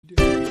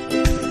Hey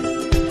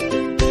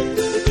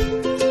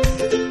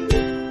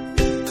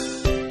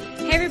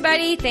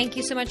everybody, thank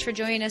you so much for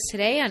joining us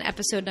today on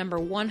episode number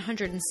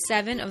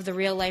 107 of the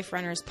Real Life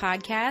Runners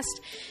podcast.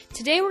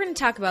 Today we're going to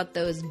talk about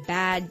those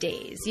bad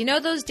days. You know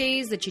those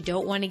days that you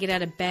don't want to get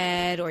out of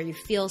bed, or you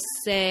feel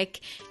sick,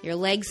 your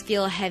legs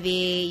feel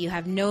heavy, you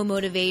have no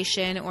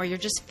motivation, or you're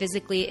just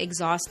physically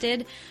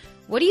exhausted?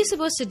 What are you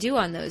supposed to do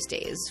on those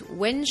days?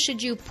 When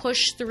should you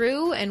push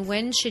through and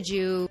when should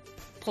you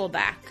pull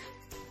back?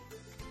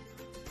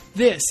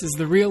 This is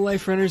the Real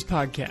Life Runners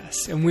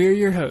podcast, and we're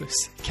your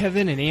hosts,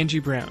 Kevin and Angie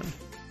Brown.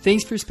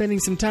 Thanks for spending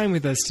some time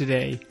with us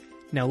today.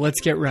 Now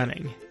let's get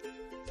running.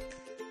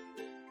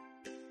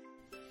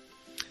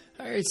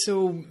 All right,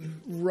 so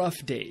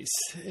rough days.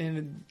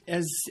 And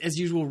as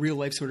usual, real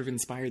life sort of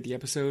inspired the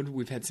episode.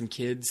 We've had some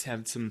kids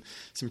have some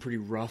pretty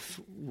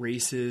rough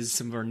races,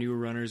 some of our newer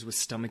runners with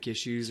stomach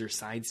issues or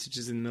side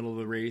stitches in the middle of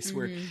the race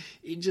where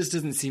it just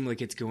doesn't seem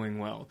like it's going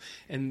well.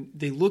 And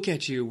they look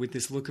at you with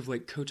this look of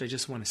like, Coach, I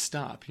just want to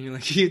stop. And you're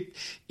like,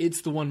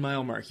 it's the 1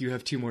 mile mark. You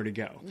have 2 more to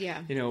go.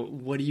 Yeah. You know,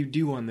 what do you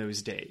do on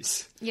those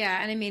days?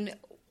 Yeah, and I mean,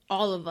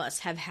 all of us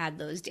have had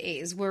those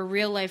days. We're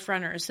real life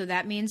runners, so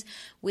that means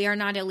we are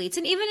not elites.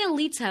 And even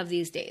elites have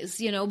these days,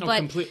 you know, but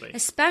completely.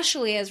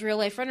 Especially as real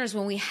life runners,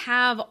 when we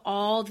have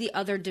all the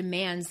other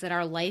demands that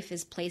our life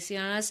is placing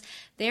on us,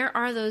 there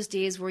are those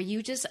days where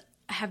you just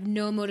have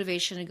no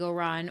motivation to go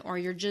run, or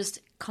you're just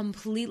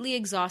completely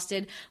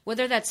exhausted,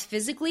 whether that's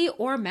physically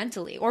or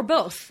mentally or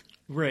both.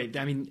 Right.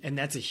 I mean, and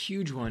that's a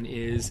huge one,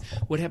 is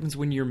what happens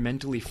when you're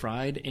mentally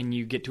fried and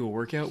you get to a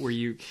workout where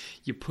you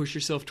push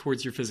yourself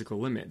towards your physical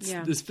limits.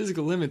 Yeah. Those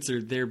physical limits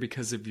are there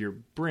because of your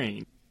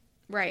brain.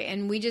 Right.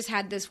 And we just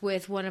had this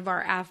with one of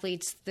our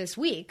athletes this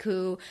week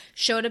who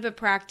showed up at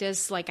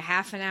practice like a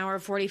half an hour,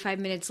 45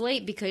 minutes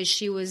late because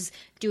she was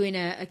doing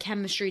a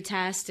chemistry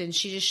test, and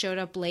she just showed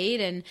up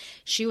late and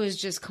she was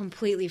just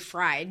completely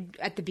fried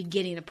at the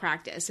beginning of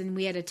practice. And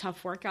we had a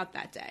tough workout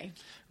that day.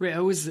 Right.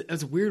 It was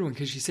a weird one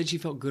because she said she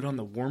felt good on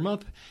the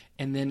warm-up,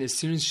 and then as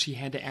soon as she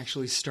had to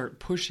actually start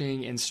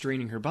pushing and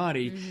straining her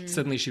body,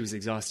 suddenly she was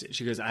exhausted.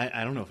 She goes,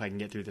 I don't know if I can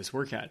get through this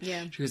workout.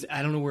 Yeah. She goes,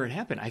 I don't know where it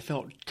happened. I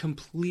felt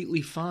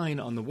completely fine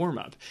on the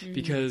warm-up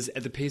because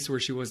at the pace where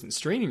she wasn't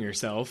straining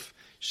herself,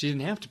 she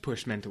didn't have to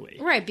push mentally.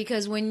 Right,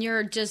 because when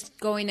you're just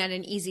going at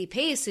an easy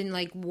pace and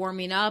like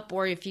warming up,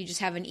 or if you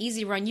just have an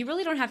easy run, you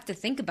really don't have to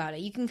think about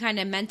it. You can kind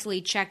of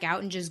mentally check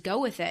out and just go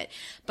with it.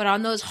 But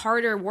on those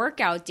harder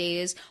workout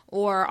days,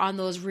 or on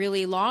those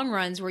really long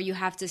runs where you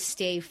have to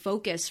stay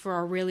focused for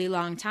a really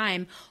long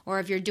time, or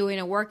if you're doing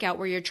a workout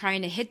where you're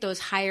trying to hit those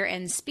higher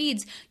end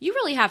speeds, you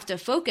really have to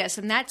focus.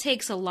 And that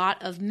takes a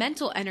lot of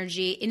mental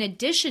energy in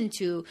addition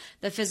to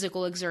the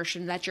physical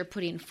exertion that you're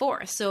putting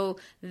forth. So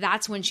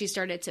that's when she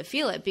started to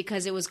feel it,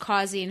 because it was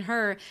causing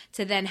her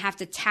to then have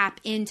to tap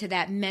into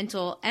that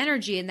mental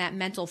energy and that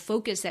mental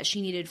focus that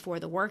she needed for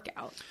the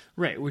workout.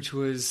 Right, which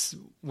was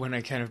when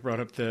I kind of brought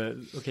up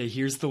okay,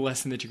 here's the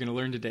lesson that you're going to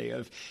learn today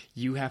of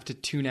you have to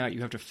tune out,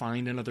 you have to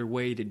find another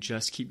way to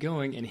just keep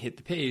going and hit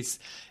the pace.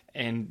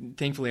 And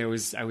thankfully I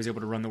was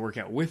able to run the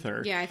workout with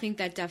her. Yeah, I think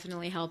that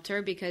definitely helped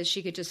her because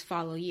she could just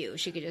follow you.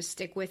 She could just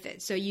stick with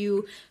it. So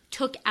you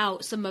took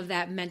out some of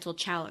that mental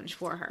challenge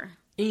for her.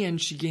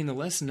 And she gained the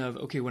lesson of,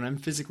 okay, when I'm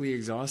physically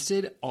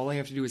exhausted, all I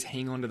have to do is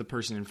hang on to the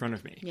person in front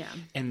of me. Yeah.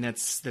 And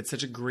that's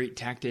such a great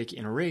tactic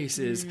in a race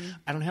is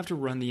I don't have to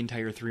run the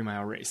entire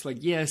 3-mile race. Like,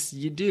 yes,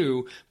 you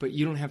do, but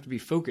you don't have to be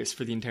focused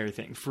for the entire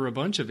thing. For a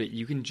bunch of it,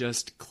 you can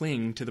just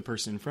cling to the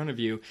person in front of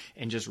you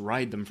and just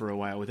ride them for a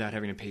while without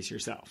having to pace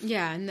yourself.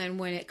 Yeah, and then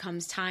when it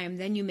comes time,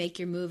 then you make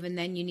your move and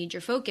then you need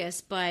your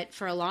focus. But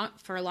for a lot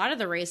of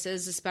the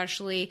races,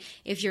 especially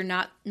if you're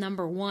not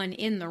number one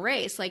in the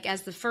race, like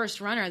as the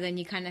first runner, then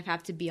you kind of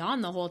have to be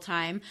on the whole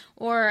time.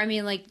 Or, I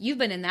mean, like you've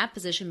been in that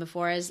position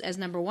before as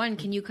number one.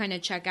 Can you kind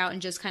of check out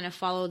and just kind of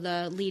follow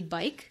the lead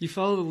bike? You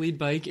follow the lead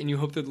bike and you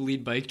hope that the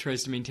lead bike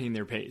tries to maintain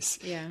their pace.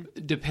 Yeah.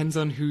 It depends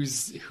on who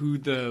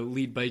the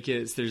lead bike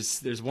is.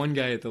 There's one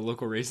guy at the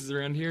local races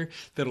around here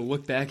that'll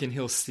look back and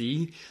he'll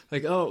see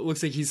like, oh, it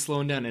looks like he's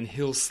slowing down, and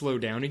he'll slow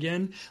down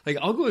again. Like,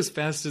 I'll go as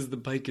fast as the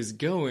bike is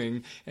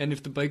going, and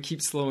if the bike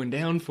keeps slowing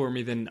down for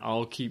me, then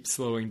I'll keep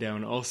slowing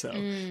down also.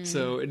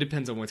 So it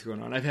depends on what's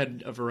going on. I've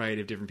had a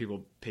variety of different people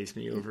pace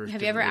me over.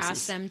 Have you ever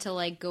asked them to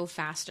like go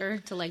faster,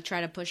 to like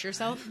try to push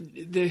yourself?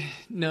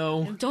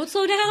 No. Don't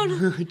slow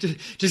down.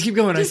 just keep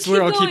going. I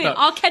swear I'll keep up.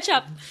 I'll catch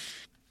up.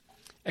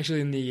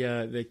 Actually, in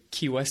the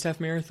Key West Half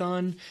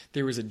Marathon,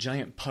 there was a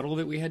giant puddle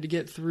that we had to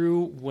get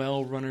through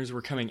while runners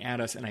were coming at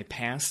us, and I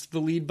passed the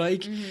lead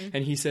bike,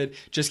 and he said,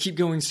 just keep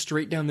going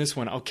straight down this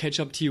one. I'll catch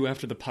up to you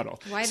after the puddle.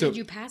 Why did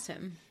you pass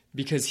him?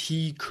 Because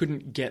he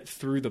couldn't get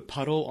through the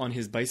puddle on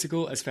his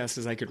bicycle as fast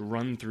as I could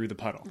run through the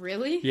puddle.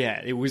 Really?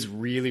 Yeah, it was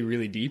really,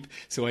 really deep.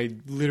 So I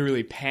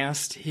literally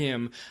passed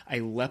him. I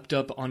leapt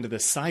up onto the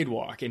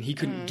sidewalk, and he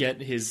couldn't get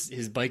his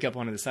bike up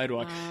onto the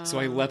sidewalk. So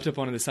I leapt up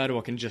onto the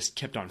sidewalk and just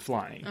kept on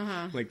flying.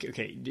 Like,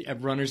 okay,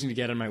 runners need to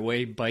get out of my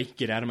way. Bike,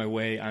 get out of my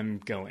way. I'm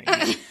going.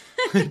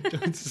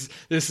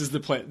 This is the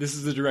plan. This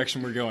is the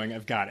direction we're going.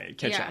 I've got it.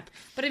 Catch up.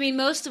 But I mean,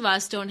 most of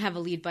us don't have a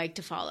lead bike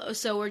to follow.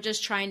 So we're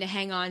just trying to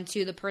hang on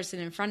to the person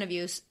in front of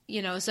you,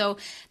 so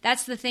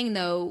that's the thing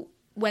though.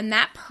 When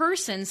that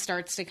person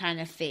starts to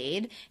kind of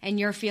fade and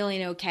you're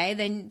feeling okay,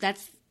 then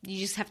you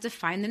just have to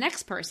find the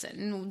next person.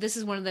 And this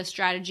is one of the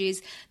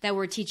strategies that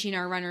we're teaching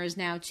our runners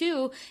now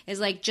too, is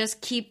like, just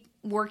keep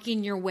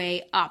working your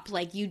way up.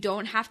 Like, you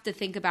don't have to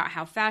think about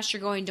how fast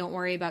you're going. Don't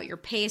worry about your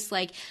pace.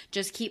 Like,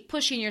 just keep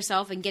pushing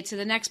yourself and get to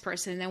the next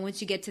person. And then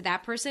once you get to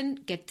that person,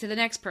 get to the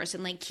next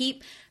person.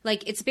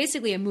 It's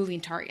basically a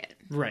moving target.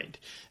 Right.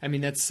 I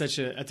mean, that's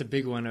a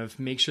big one of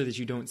make sure that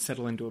you don't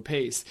settle into a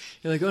pace.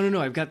 You're like, oh,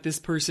 no, I've got this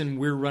person.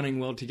 We're running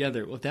well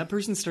together. Well, if that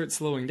person starts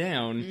slowing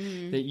down,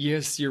 that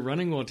yes, you're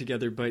running well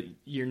together, but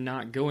you're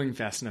not going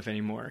fast enough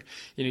anymore.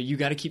 You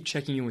got to keep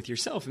checking in with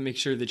yourself and make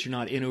sure that you're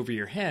not in over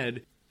your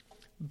head.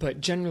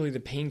 But generally, the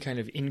pain kind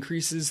of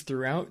increases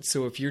throughout.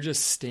 So if you're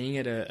just staying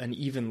at an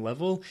even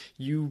level,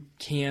 you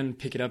can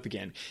pick it up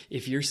again.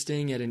 If you're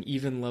staying at an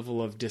even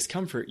level of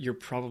discomfort, you're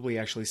probably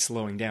actually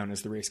slowing down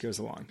as the race goes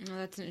along. Oh,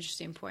 that's an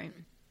interesting point.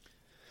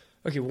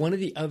 Okay, one of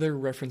the other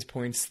reference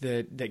points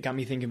that got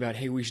me thinking about,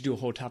 hey, we should do a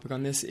whole topic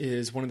on this,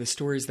 is one of the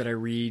stories that I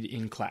read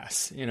in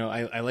class.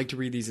 I like to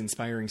read these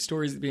inspiring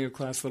stories at the beginning of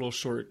class, little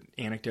short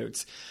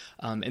anecdotes.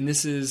 And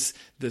this is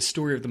the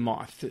story of the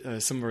moth.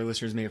 Some of our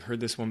listeners may have heard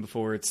this one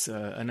before. It's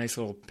a nice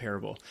little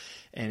parable.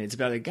 And it's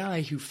about a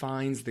guy who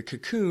finds the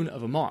cocoon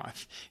of a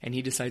moth, and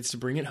he decides to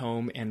bring it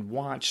home and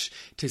watch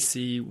to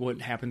see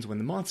what happens when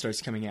the moth starts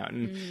coming out.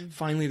 And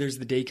finally,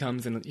 the day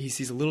comes, and he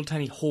sees a little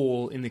tiny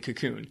hole in the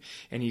cocoon,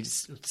 and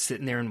he's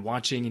sitting there and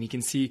watching, and he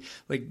can see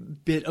like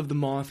bit of the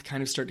moth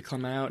kind of start to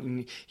come out,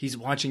 and he's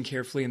watching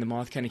carefully, and the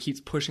moth kind of keeps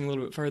pushing a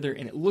little bit further,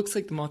 and it looks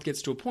like the moth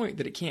gets to a point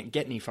that it can't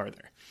get any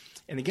farther.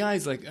 And the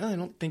guy's like, I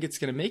don't think it's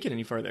going to make it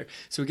any farther.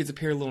 So he gets a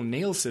pair of little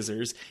nail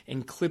scissors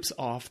and clips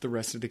off the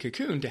rest of the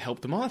cocoon to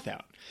help the moth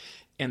out.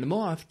 And the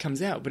moth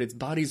comes out, but its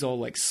body's all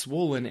like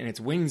swollen and its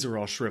wings are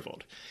all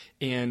shriveled.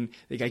 And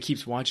the guy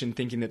keeps watching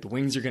thinking that the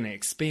wings are going to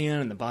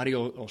expand and the body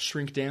will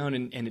shrink down,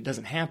 and it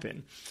doesn't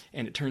happen.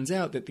 And it turns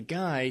out that the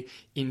guy,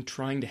 in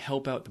trying to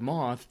help out the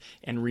moth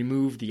and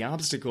remove the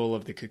obstacle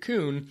of the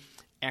cocoon,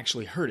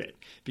 actually hurt it,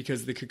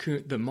 because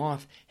the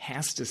moth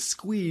has to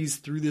squeeze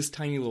through this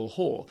tiny little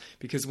hole,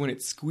 because when it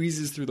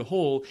squeezes through the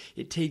hole,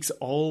 it takes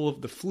all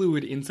of the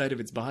fluid inside of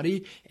its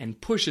body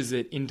and pushes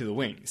it into the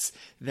wings.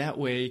 That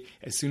way,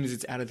 as soon as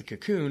it's out of the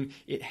cocoon,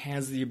 it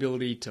has the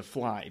ability to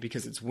fly,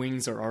 because its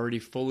wings are already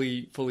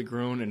fully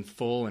grown and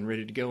full and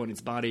ready to go, and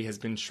its body has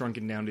been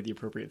shrunken down to the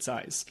appropriate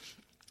size.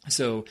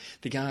 So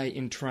the guy,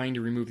 in trying to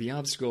remove the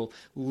obstacle,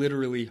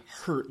 literally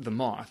hurt the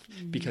moth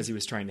because he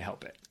was trying to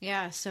help it.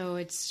 Yeah, so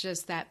it's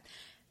just that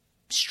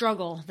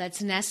struggle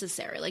that's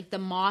necessary. Like, the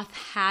moth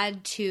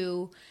had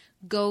to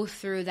go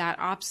through that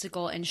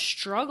obstacle and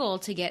struggle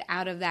to get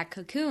out of that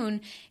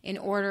cocoon in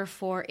order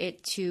for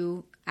it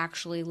to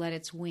actually let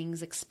its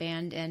wings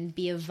expand and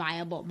be a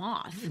viable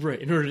moth. Right.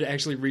 In order to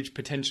actually reach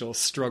potential,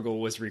 struggle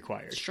was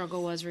required.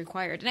 Struggle was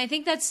required. And I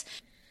think that's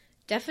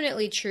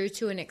definitely true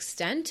to an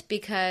extent,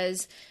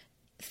 because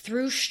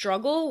through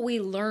struggle, we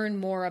learn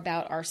more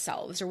about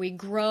ourselves, or we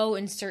grow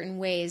in certain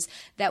ways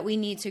that we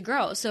need to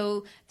grow.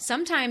 So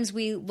sometimes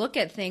we look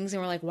at things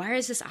and we're like, why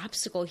is this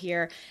obstacle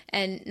here?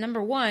 And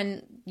number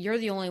one, you're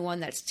the only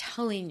one that's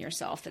telling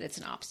yourself that it's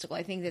an obstacle.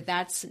 I think that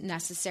that's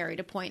necessary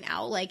to point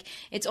out. Like,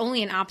 it's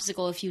only an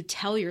obstacle if you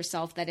tell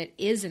yourself that it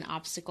is an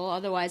obstacle.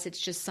 Otherwise, it's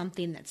just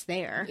something that's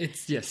there.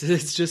 It's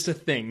just a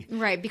thing.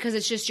 Right, because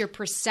it's just your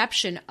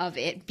perception of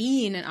it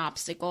being an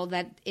obstacle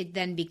that it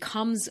then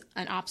becomes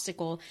an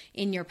obstacle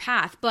in your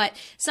path. But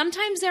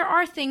sometimes there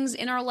are things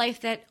in our life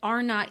that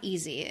are not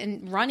easy,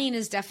 and running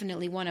is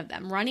definitely one of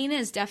them. Running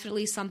is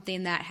definitely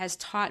something that has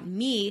taught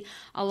me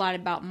a lot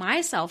about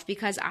myself,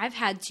 because I've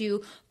had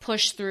to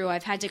push through.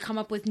 I've had to come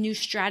up with new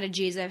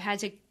strategies. I've had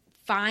to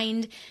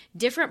find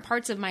different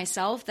parts of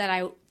myself that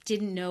I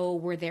didn't know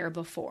were there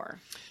before.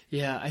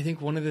 Yeah, I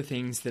think one of the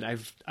things that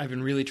I've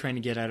been really trying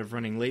to get out of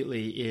running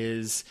lately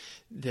is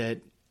that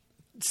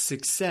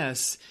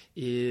success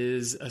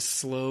is a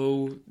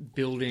slow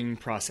building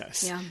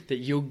process. Yeah. That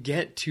you'll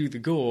get to the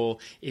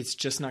goal. It's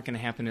just not going to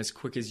happen as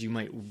quick as you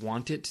might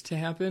want it to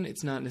happen.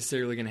 It's not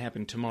necessarily going to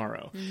happen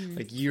tomorrow.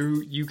 Like,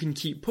 you can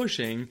keep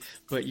pushing,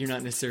 but you're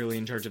not necessarily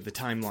in charge of the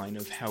timeline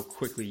of how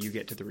quickly you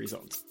get to the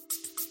results.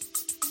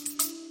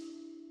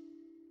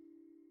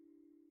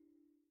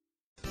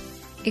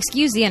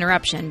 Excuse the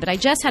interruption, but I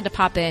just had to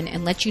pop in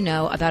and let you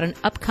know about an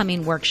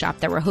upcoming workshop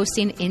that we're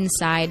hosting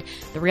inside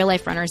the Real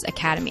Life Runners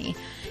Academy.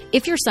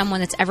 If you're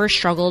someone that's ever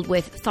struggled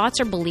with thoughts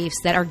or beliefs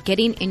that are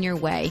getting in your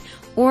way,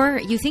 or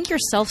you think you're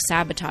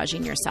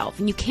self-sabotaging yourself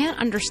and you can't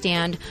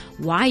understand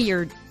why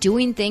you're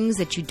doing things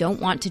that you don't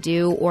want to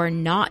do, or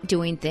not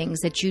doing things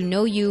that you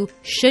know you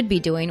should be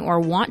doing or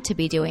want to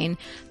be doing,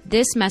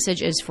 this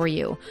message is for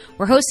you.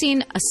 We're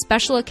hosting a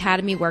special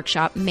Academy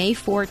workshop May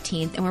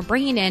 14th, and we're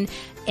bringing in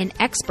an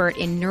expert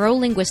in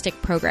neuro-linguistic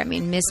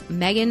programming, Miss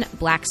Megan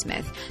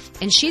Blacksmith.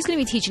 And she's going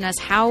to be teaching us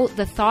how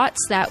the thoughts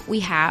that we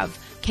have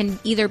can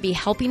either be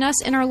helping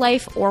us in our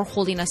life or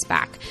holding us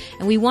back.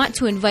 And we want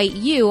to invite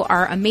you,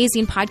 our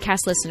amazing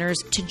podcast listeners,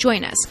 to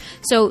join us.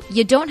 So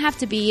you don't have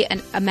to be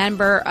a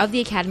member of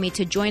the Academy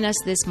to join us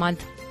this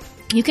month.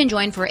 You can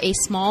join for a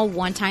small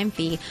one-time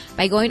fee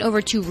by going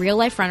over to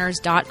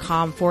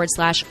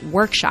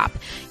realliferunners.com/workshop.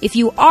 If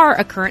you are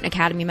a current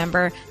Academy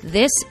member,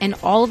 this and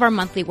all of our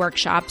monthly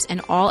workshops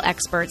and all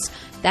experts,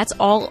 that's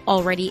all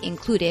already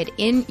included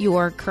in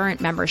your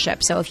current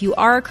membership. So if you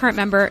are a current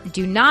member,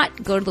 do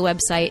not go to the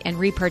website and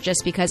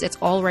repurchase because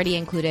it's already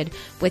included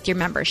with your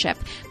membership.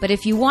 But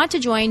if you want to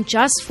join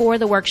just for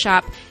the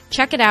workshop,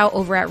 check it out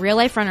over at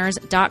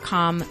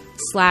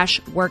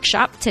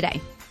realliferunners.com/workshop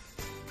today.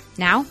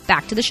 Now,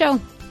 back to the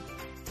show.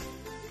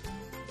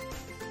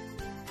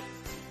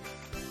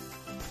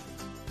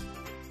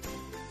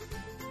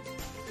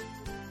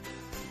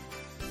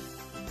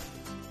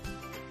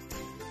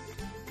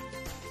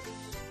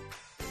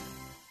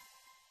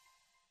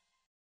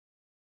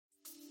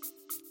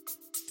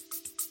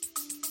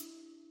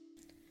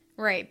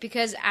 Right,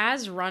 because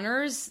as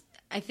runners,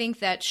 I think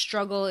that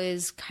struggle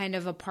is kind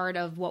of a part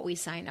of what we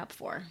sign up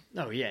for.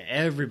 Oh, yeah.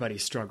 Everybody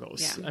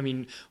struggles. Yeah. I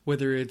mean,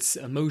 whether it's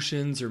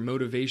emotions or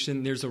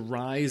motivation, there's a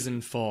rise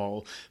and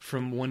fall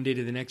from one day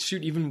to the next.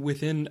 Shoot, even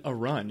within a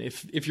run.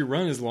 If your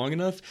run is long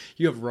enough,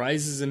 you have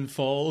rises and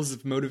falls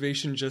of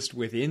motivation just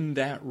within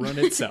that run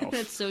itself.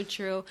 That's so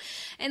true.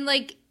 And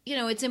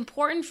it's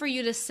important for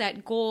you to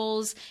set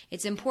goals.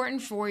 It's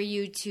important for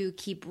you to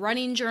keep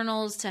running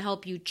journals to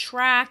help you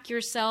track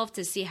yourself,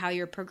 to see how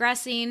you're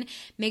progressing.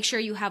 Make sure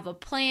you have a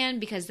plan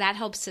because that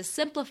helps to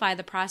simplify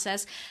the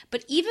process.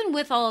 But even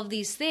with all of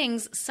these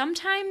things,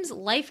 sometimes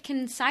life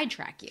can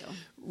sidetrack you.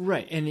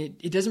 Right. And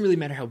it doesn't really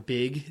matter how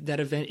big that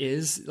event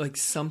is. Like,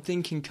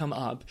 something can come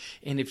up,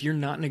 and if you're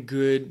not in a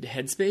good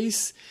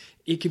headspace,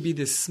 it could be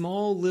this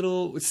small,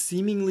 little,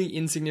 seemingly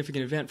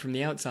insignificant event from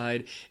the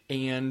outside,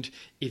 and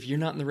if you're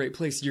not in the right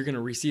place, you're going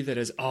to receive that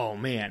as, oh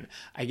man,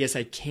 I guess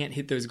I can't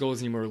hit those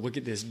goals anymore. Look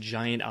at this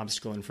giant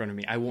obstacle in front of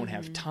me. I won't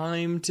have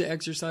time to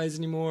exercise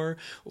anymore,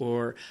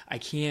 or I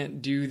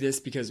can't do this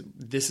because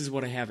this is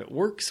what I have at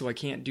work, so I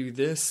can't do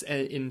this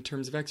in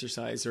terms of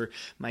exercise, or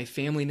my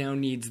family now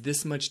needs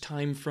this much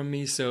time from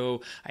me,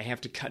 so I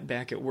have to cut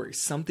back at work.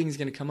 Something's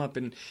going to come up,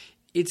 and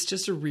it's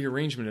just a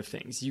rearrangement of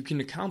things. You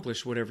can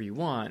accomplish whatever you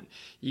want.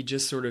 You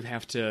just sort of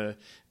have to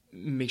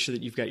make sure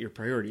that you've got your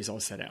priorities all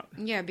set out.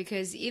 Yeah,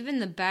 because even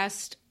the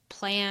best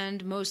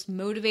planned, most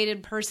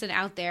motivated person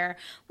out there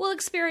will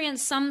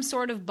experience some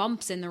sort of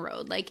bumps in the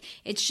road. Like,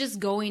 it's just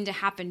going to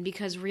happen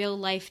because real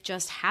life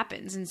just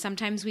happens, and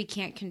sometimes we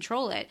can't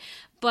control it.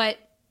 But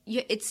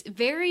it's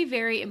very,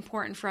 very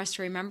important for us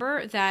to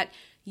remember that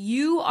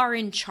you are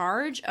in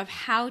charge of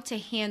how to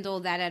handle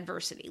that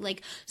adversity.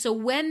 So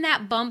when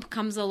that bump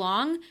comes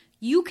along,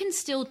 you can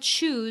still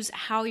choose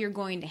how you're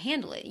going to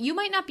handle it. You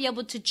might not be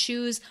able to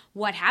choose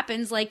what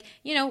happens.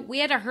 We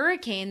had a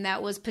hurricane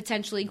that was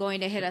potentially going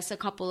to hit us a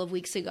couple of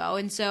weeks ago.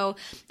 And so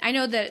I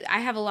know that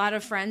I have a lot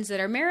of friends that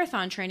are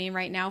marathon training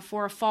right now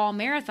for fall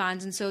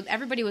marathons. And so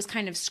everybody was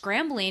kind of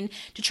scrambling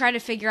to try to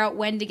figure out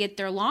when to get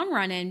their long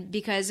run in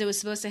because it was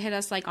supposed to hit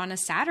us on a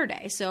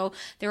Saturday. So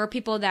there were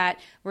people that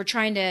were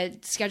trying to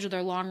schedule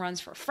their long runs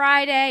for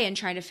Friday and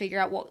trying to figure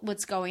out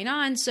what's going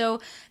on.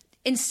 So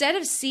instead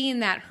of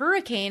seeing that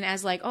hurricane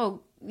as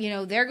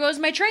there goes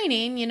my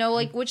training,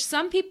 which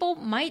some people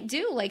might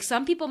do.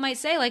 Some people might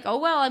say oh,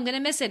 well, I'm going to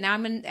miss it.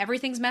 Now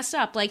everything's messed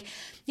up.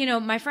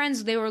 My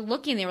friends, they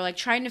were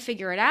trying to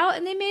figure it out,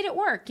 and they made it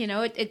work.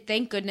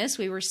 Thank goodness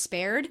we were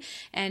spared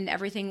and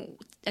everything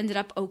ended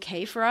up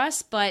okay for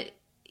us. But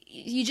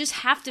you just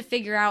have to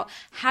figure out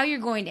how you're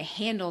going to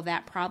handle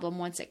that problem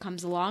once it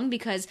comes along,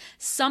 because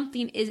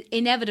something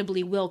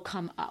inevitably will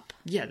come up.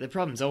 Yeah, the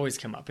problems always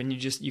come up, and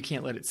you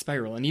can't let it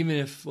spiral. And even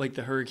if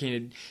the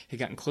hurricane had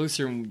gotten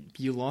closer and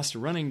you lost a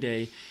running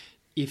day,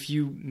 if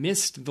you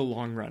missed the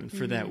long run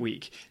for that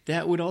week,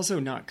 that would also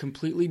not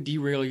completely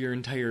derail your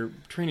entire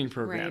training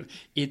program. Right.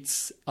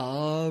 It's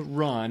a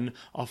run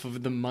off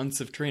of the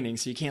months of training,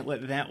 so you can't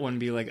let that one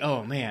be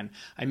oh man,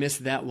 I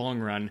missed that long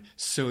run,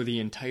 so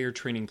the entire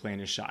training plan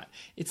is shot.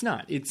 It's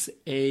not. It's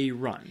a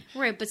run.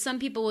 Right, but some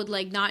people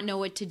would not know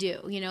what to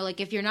do.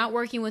 If you're not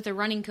working with a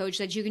running coach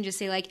that you can just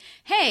say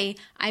hey,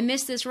 I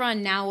missed this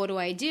run, now what do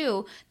I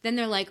do? Then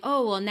they're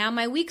oh, well, now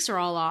my weeks are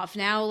all off.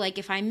 Now,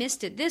 if I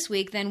missed it this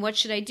week, then what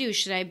should I do?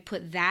 Should I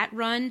put that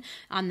run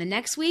on the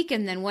next week?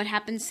 And then what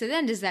happens to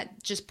then? Does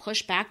that just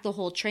push back the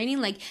whole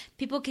training?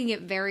 People can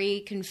get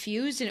very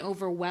confused and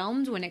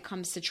overwhelmed when it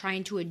comes to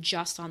trying to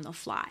adjust on the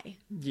fly.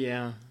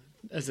 Yeah.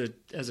 As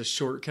a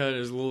shortcut,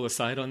 as a little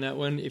aside on that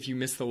one, if you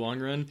miss the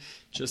long run,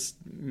 just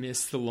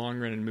miss the long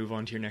run and move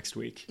on to your next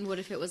week. What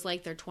if it was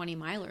their 20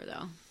 miler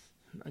though?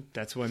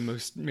 That's why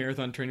most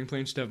marathon training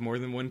plans should have more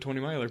than one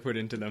 20-miler put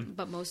into them.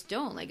 But most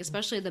don't, like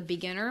especially the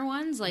beginner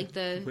ones, like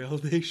the... Well,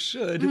 they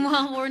should.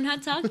 Well, we're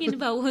not talking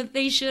about what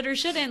they should or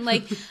shouldn't.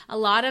 Like a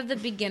lot of the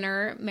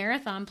beginner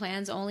marathon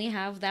plans only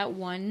have that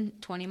one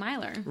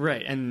 20-miler.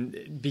 Right,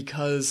 and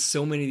because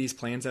so many of these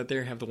plans out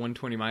there have the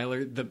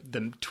 120-miler, the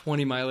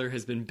 20-miler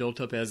has been built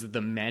up as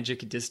the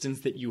magic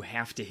distance that you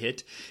have to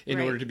hit in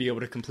Right. order to be able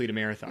to complete a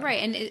marathon.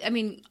 Right, and I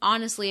mean,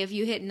 honestly, if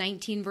you hit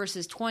 19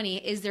 versus 20,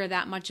 is there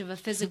that much of a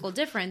physical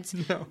difference?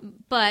 No.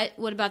 But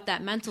what about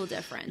that mental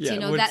difference? Yeah, you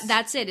know, what's-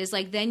 that's it. Is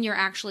like then you're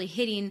actually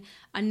hitting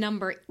a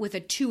number with a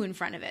 2 in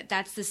front of it.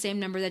 That's the same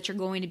number that you're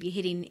going to be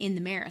hitting in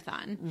the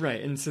marathon.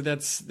 Right, and so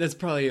that's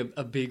probably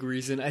a big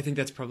reason. I think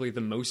that's probably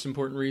the most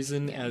important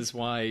reason as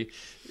why,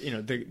 you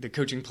know, the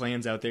coaching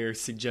plans out there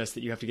suggest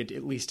that you have to get to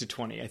at least to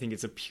 20. I think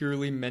it's a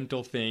purely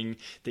mental thing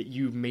that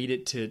you made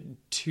it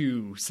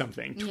to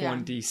something,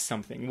 20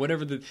 something,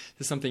 whatever the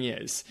something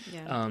is.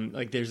 Yeah.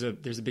 Like there's a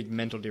big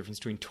mental difference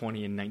between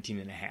 20 and 19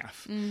 and a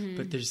half.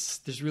 But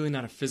there's really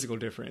not a physical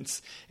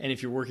difference. And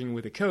if you're working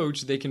with a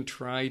coach, they can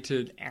try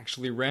to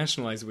actually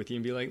rationalize it with you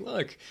and be like,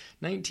 look,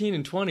 19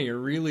 and 20 are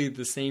really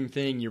the same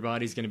thing. Your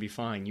body's going to be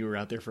fine. You were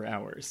out there for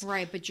hours.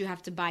 Right, but you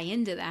have to buy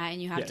into that,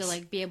 and you have to Yes.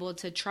 like be able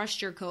to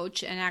trust your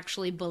coach and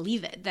actually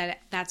believe it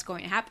that that's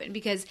going to happen.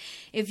 Because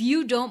if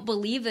you don't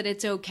believe that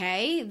it's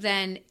okay,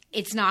 then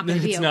it's not going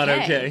to be It's okay. not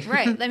okay.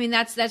 Right. I mean,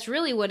 that's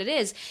really what it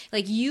is.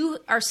 Like you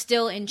are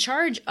still in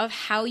charge of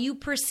how you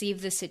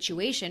perceive the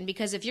situation.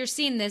 Because if you're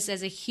seeing this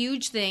as a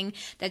huge thing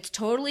that's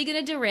totally going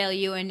to derail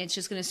you and it's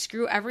just going to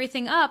screw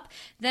everything up,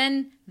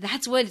 then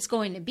that's what it's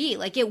going to be.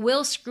 Like it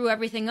will screw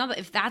everything up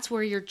if that's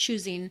where you're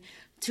choosing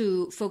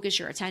to focus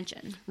your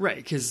attention. Right,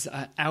 because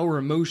our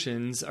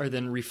emotions are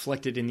then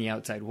reflected in the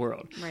outside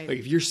world. Right. Like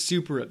if you're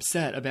super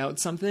upset about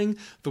something,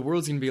 the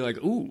world's going to be like,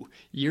 ooh,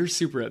 you're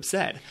super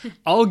upset.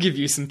 I'll give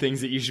you some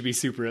things that you should be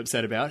super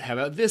upset about. How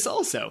about this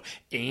also?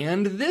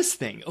 And this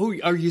thing. Oh,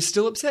 are you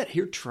still upset?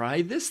 Here,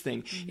 try this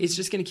thing. It's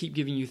just going to keep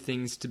giving you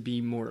things to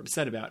be more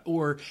upset about.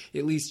 Or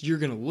at least you're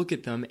going to look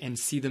at them and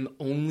see them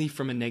only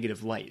from a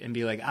negative light and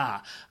be like,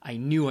 I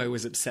knew I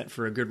was upset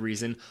for a good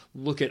reason.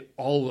 Look at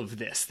all of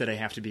this that I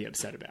have to be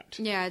upset about.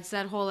 Yeah, it's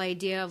that whole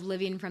idea of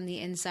living from the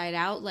inside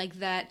out, like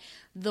that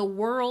the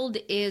world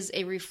is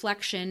a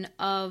reflection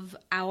of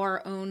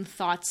our own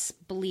thoughts,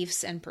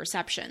 beliefs, and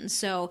perceptions.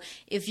 So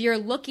if you're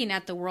looking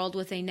at the world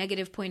with a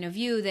negative point of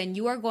view, then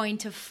you are going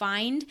to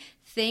find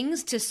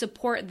things to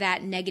support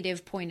that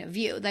negative point of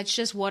view. That's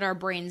just what our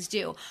brains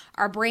do.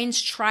 Our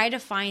brains try to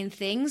find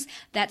things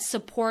that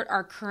support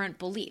our current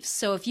beliefs.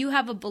 So if you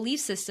have a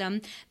belief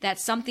system that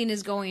something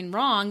is going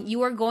wrong,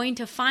 you are going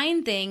to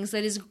find things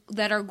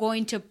that are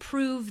going to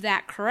prove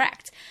that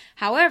correct.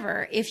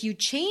 However, if you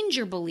change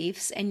your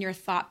beliefs and your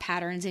thought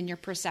patterns and your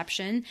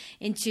perception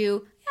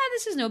into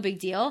this is no big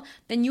deal,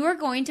 then you are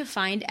going to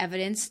find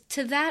evidence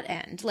to that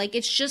end. Like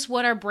it's just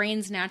what our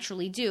brains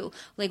naturally do.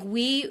 Like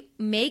we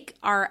make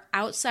our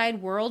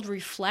outside world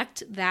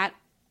reflect that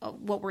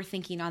what we're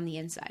thinking on the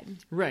inside.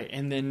 Right,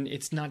 and then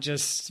it's not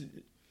just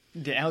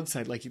the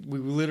outside, like we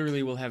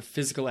literally will have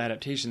physical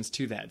adaptations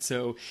to that.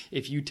 So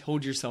if you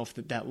told yourself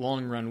that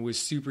long run was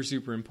super,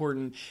 super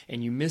important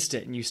and you missed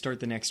it and you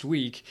start the next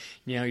week,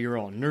 now you're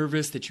all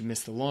nervous that you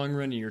missed the long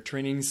run and your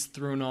training's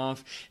thrown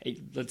off.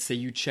 Let's say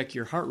you check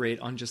your heart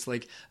rate on just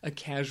like a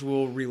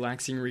casual,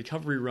 relaxing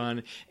recovery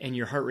run and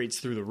your heart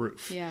rate's through the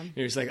roof. Yeah.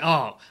 You're just like,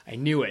 oh, I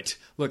knew it.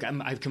 Look,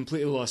 I've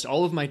completely lost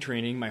all of my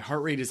training. My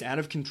heart rate is out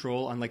of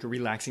control on like a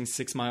relaxing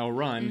 6-mile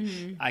run.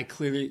 Mm-hmm. I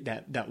clearly,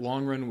 that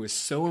long run was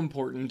so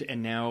important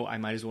and now I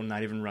might as well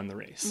not even run the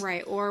race.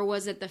 Right. Or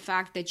was it the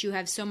fact that you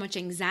have so much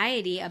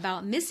anxiety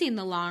about missing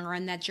the long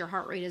run that your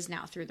heart rate is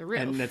now through the roof?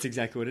 And that's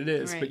exactly what it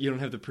is. Right. But you don't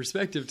have the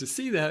perspective to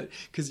see that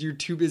because you're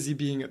too busy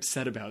being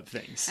upset about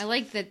things. I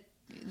like that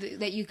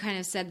you kind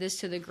of said this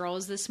to the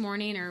girls this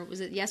morning, or was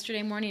it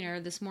yesterday morning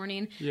or this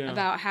morning,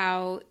 about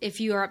how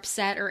if you are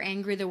upset or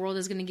angry, the world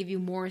is going to give you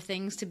more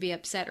things to be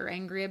upset or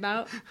angry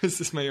about. Is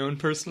this my own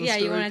personal Yeah,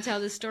 story? you want to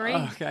tell the story?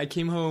 I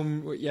came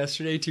home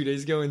yesterday, 2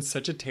 days ago, in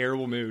such a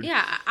terrible mood.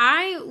 Yeah,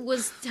 I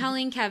was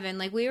telling Kevin,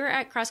 like, we were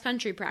at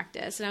cross-country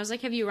practice, and I was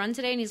like, have you run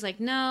today? And he's like,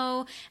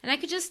 no. And I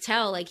could just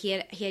tell, like, he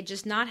had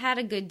just not had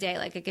a good day.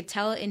 Like, I could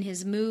tell in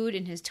his mood,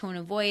 in his tone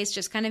of voice,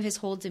 just kind of his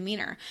whole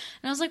demeanor.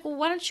 And I was like, well,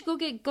 why don't you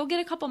go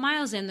get a couple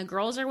miles in? The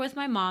girls are with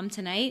my mom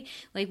tonight.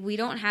 Like, we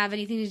don't have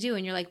anything to do.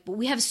 And you're like, but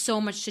we have so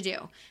much to do.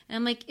 And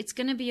I'm like, it's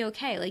going to be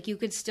okay. Like, you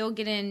could still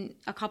get in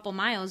a couple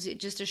miles,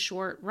 just a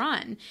short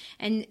run.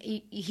 And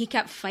he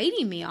kept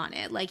fighting me on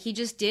it. Like, he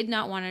just did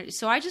not want to.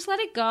 So I just let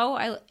it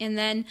go. And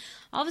then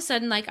all of a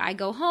sudden, like, I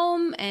go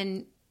home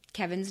and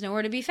Kevin's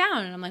nowhere to be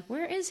found. And I'm like,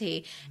 where is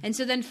he? And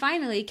so then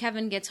finally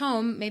Kevin gets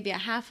home maybe a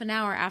half an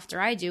hour after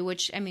I do,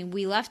 which, I mean,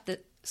 we left the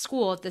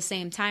school at the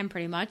same time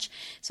pretty much.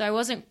 So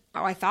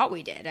I thought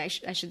we did, I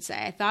should say.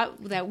 I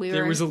thought that we were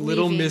There was a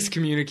little leaving.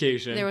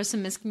 miscommunication. There was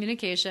some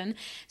miscommunication.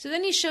 So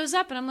then he shows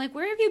up and I'm like,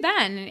 where have you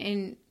been?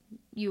 And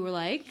you were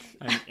like...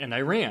 And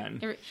I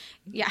ran.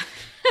 Yeah.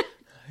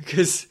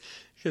 Because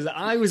Because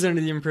I was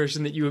under the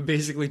impression that you had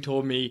basically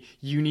told me,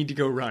 you need to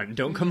go run.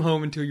 Don't come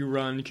home until you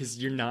run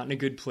because you're not in a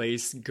good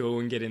place. Go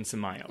and get in some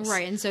miles.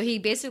 Right. And so he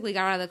basically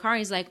got out of the car and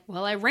he's like,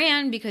 well, I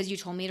ran because you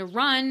told me to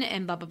run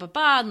and blah, blah, blah,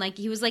 blah. And like,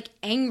 he was like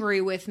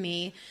angry with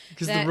me.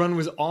 Because the run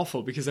was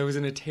awful because I was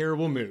in a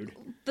terrible mood.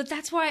 But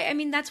that's why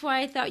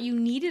I thought you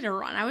needed a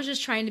run. I was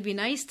just trying to be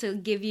nice to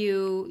give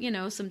you,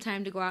 some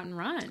time to go out and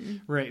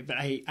run. Right. But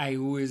I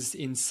was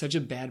in such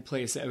a bad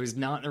place. I was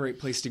not in the right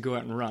place to go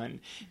out and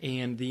run.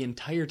 And the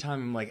entire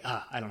time I'm like,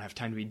 I don't have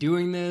time to be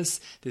doing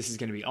this. This is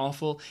going to be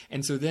awful.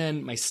 And so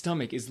then my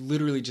stomach is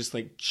literally just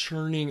like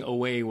churning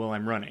away while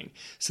I'm running.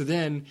 So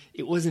then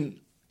it wasn't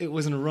a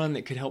run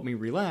that could help me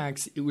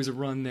relax. It was a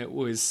run that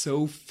was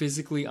so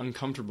physically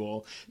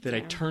uncomfortable that I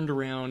turned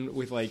around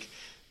with like,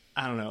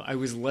 I don't know, I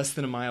was less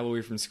than a mile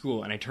away from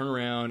school, and I turn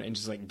around and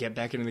just like get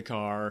back into the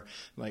car,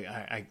 like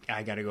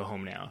I gotta go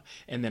home now.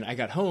 And then I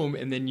got home,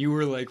 and then you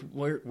were like,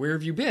 where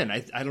have you been?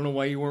 I don't know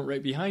why you weren't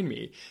right behind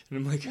me. And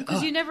I'm like,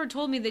 because you never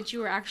told me that you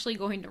were actually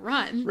going to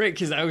run. Right,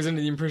 because I was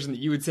under the impression that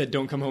you had said,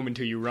 don't come home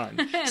until you run.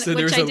 So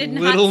there's a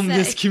little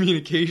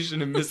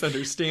miscommunication and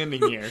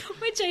misunderstanding here.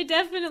 Which I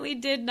definitely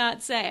did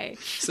not say.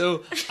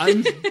 So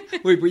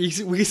wait, we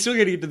still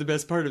gotta get to the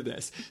best part of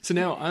this. So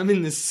now I'm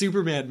in this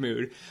super bad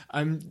mood.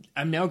 I'm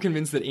now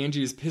convinced that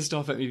Angie is pissed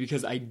off at me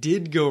because I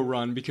did go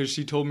run because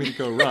she told me to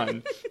go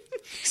run.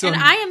 So and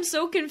I am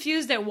so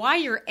confused at why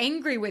you're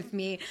angry with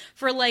me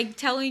for like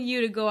telling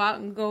you to go out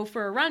and go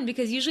for a run,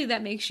 because usually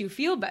that makes you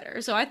feel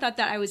better. So I thought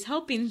that I was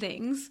helping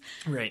things.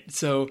 Right.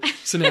 So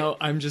now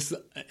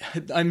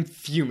I'm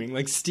fuming.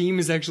 Like steam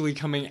is actually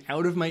coming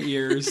out of my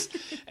ears,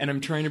 and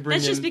I'm trying to bring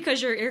That's just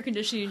because your air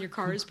conditioning in your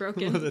car is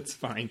broken. Well, that's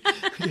fine.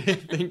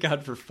 Thank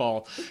God for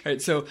fall. All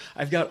right. So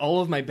I've got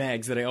all of my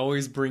bags that I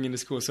always bring into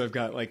school. So I've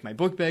got like my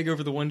book bag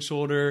over the one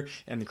shoulder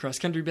and the cross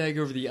country bag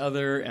over the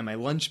other, and my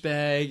lunch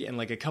bag and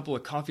like a couple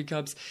of coffee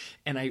cups,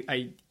 and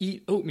I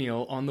eat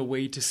oatmeal on the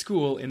way to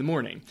school in the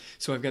morning.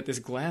 So I've got this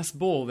glass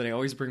bowl that I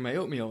always bring my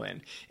oatmeal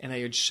in, and I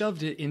had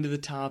shoved it into the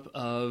top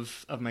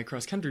of my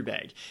cross-country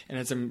bag. And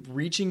as I'm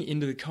reaching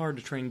into the car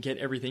to try and get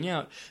everything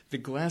out, the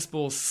glass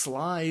bowl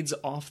slides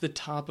off the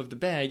top of the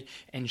bag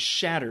and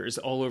shatters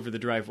all over the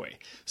driveway.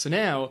 So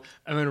now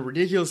I'm in a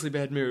ridiculously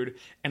bad mood,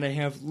 and I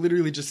have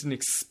literally just an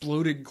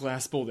exploded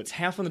glass bowl that's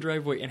half on the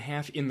driveway and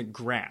half in the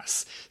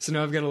grass. So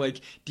now I've got to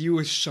like deal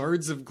with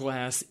shards of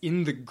glass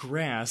in the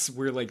grass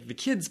where like the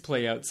kids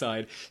play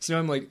outside. So now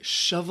I'm like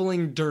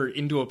shoveling dirt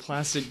into a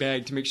plastic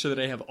bag to make sure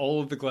that I have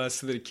all of the glass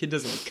so that a kid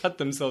doesn't cut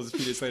themselves a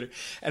few days later.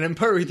 And I'm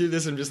partway through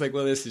this, I'm just like,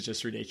 well, this is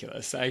just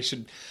ridiculous. I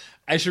should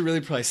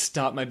really probably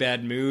stop my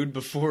bad mood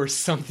before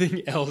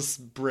something else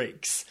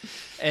breaks.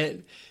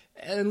 And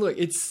look,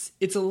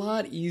 it's a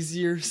lot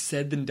easier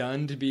said than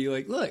done to be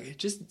like, look,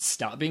 just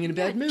stop being in a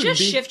bad mood.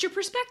 Just shift your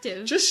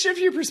perspective. Just shift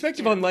your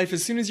perspective on life.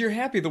 As soon as you're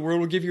happy, the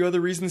world will give you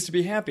other reasons to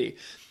be happy.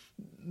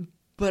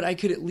 But I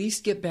could at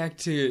least get back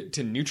to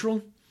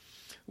neutral.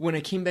 When I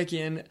came back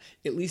in,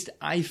 at least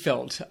I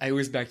felt I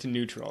was back to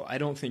neutral. I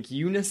don't think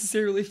you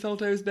necessarily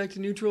felt I was back to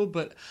neutral,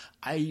 but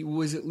I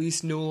was at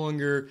least no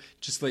longer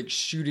just like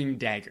shooting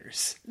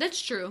daggers. That's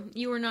true.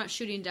 You were not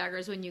shooting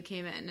daggers when you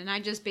came in, and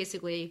I just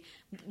basically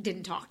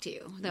didn't talk to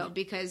you, though,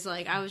 because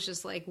like I was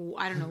just like,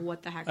 I don't know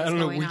what the heck is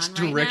going on right now. I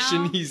don't know which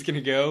direction he's going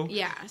to go.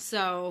 Yeah,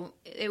 so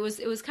it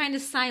was kind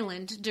of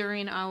silent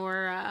during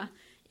our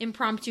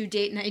impromptu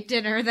date night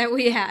dinner that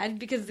we had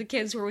because the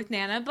kids were with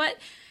Nana, but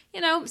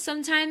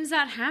sometimes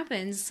that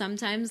happens.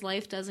 Sometimes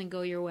life doesn't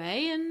go your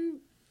way, and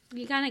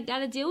you kind of got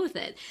to deal with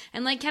it.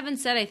 And like Kevin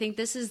said, I think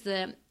this is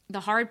the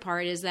hard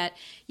part is that,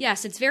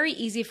 yes, it's very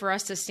easy for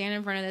us to stand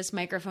in front of this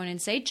microphone and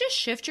say, just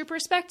shift your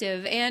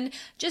perspective and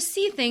just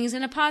see things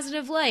in a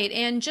positive light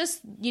and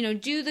just,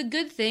 do the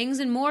good things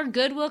and more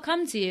good will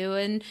come to you,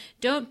 and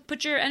don't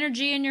put your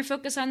energy and your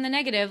focus on the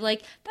negative.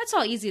 Like, that's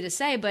all easy to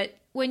say, but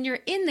when you're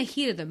in the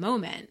heat of the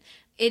moment,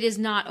 it is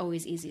not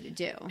always easy to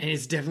do. And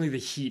it's definitely the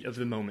heat of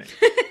the moment.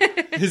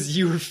 Because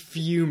you were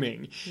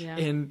fuming. Yeah.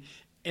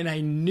 And I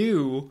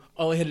knew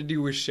all I had to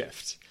do was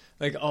shift.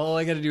 Like, all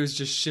I got to do is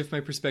just shift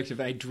my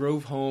perspective. I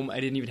drove home. I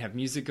didn't even have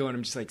music going.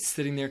 I'm just, like,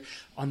 sitting there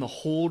on the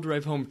whole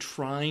drive home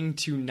trying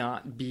to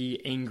not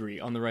be angry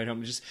on the ride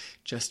home.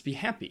 Just be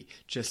happy.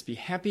 Just be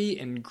happy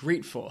and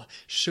grateful.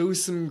 Show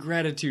some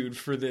gratitude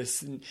for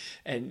this.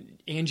 And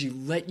Angie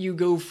let you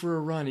go for a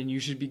run, and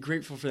you should be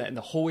grateful for that. And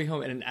the whole way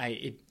home, and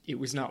it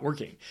was not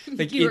working.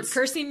 Like, you were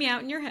cursing me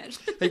out in your head.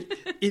 Like,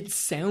 it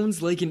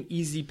sounds like an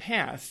easy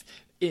path.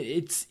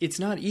 It's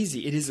not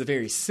easy. It is a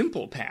very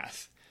simple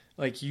path.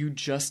 Like, you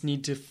just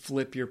need to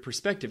flip your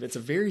perspective. It's a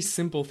very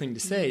simple thing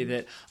to say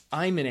that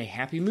I'm in a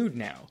happy mood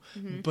now,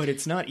 but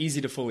it's not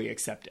easy to fully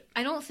accept it.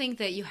 I don't think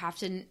that you have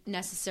to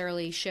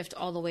necessarily shift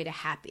all the way to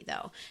happy,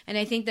 though. And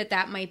I think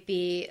that might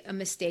be a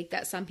mistake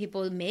that some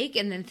people make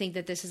and then think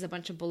that this is a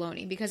bunch of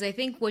baloney. Because I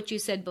think what you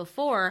said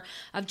before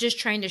of just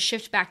trying to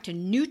shift back to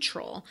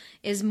neutral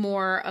is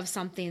more of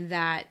something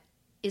that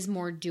is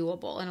more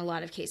doable in a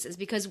lot of cases.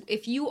 Because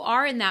if you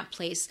are in that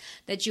place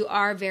that you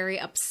are very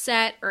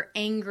upset or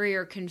angry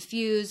or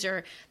confused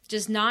or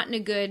just not in a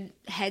good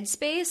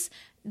headspace,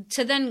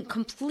 to then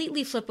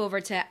completely flip over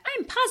to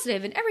I'm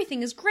positive and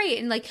everything is great,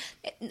 and like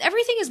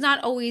everything is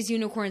not always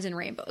unicorns and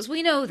rainbows.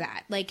 We know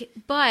that. Like,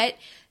 but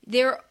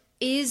there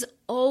is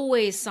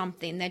always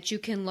something that you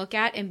can look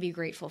at and be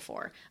grateful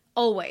for.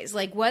 Always.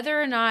 Like,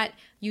 whether or not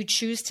you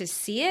choose to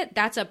see it,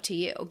 that's up to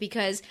you,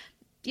 because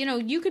you know,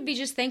 you could be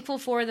just thankful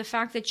for the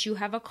fact that you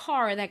have a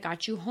car that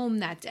got you home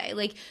that day.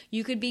 Like,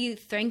 you could be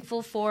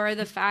thankful for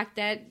the fact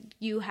that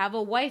you have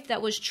a wife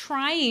that was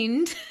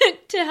trying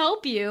to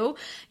help you,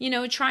 you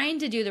know, trying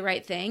to do the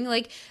right thing.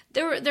 Like,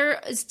 there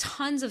is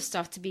tons of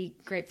stuff to be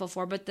grateful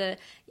for, but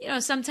you know,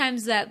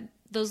 sometimes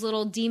those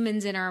little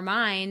demons in our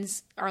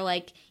minds are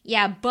like,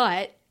 yeah,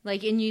 but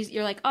like, and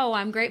you're like, oh,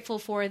 I'm grateful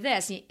for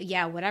this.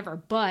 Yeah,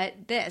 whatever,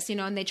 but this, you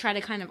know, and they try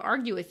to kind of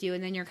argue with you,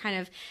 and then you're kind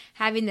of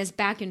having this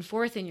back and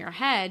forth in your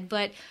head.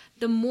 But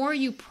the more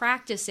you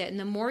practice it and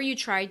the more you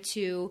try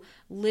to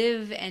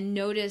live and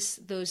notice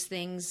those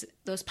things,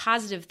 those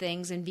positive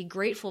things, and be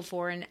grateful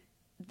for and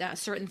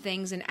certain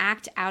things and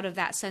act out of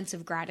that sense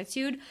of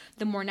gratitude,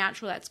 the more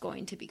natural that's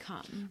going to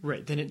become.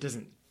 Right. Then it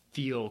doesn't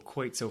feel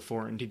quite so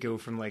foreign to go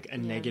from like a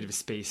negative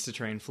space to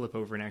try and flip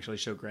over and actually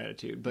show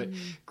gratitude. But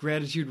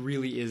gratitude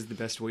really is the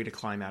best way to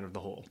climb out of the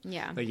hole.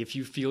 Yeah. Like, if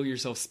you feel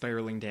yourself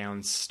spiraling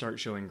down, start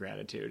showing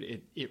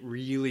gratitude. It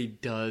really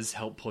does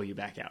help pull you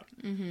back out.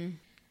 Mm-hmm.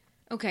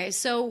 Okay,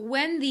 so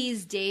when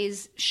these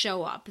days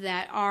show up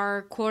that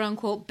are quote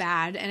unquote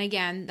bad, and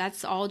again,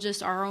 that's all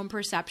just our own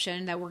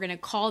perception that we're going to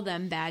call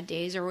them bad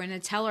days, or we're going to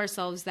tell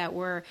ourselves that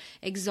we're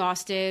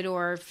exhausted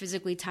or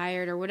physically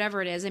tired or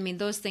whatever it is. I mean,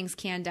 those things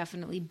can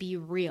definitely be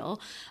real.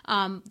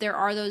 There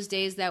are those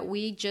days that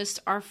we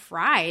just are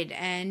fried,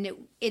 and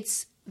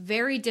it's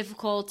very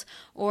difficult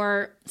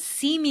or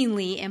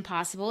seemingly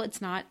impossible.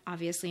 It's not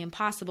obviously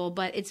impossible,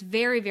 but it's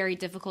very, very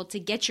difficult to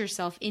get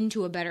yourself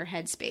into a better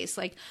headspace.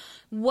 Like,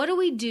 what do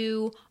we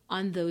do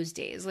on those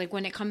days? Like,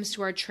 when it comes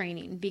to our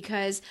training,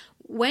 because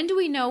when do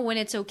we know when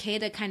it's okay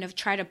to kind of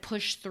try to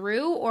push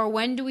through, or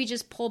when do we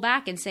just pull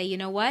back and say, you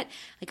know what,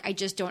 like, I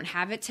just don't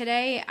have it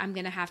today. I'm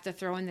going to have to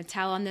throw in the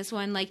towel on this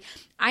one. Like,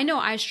 I know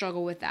I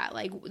struggle with that.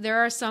 Like, there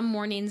are some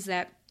mornings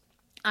that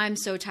I'm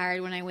so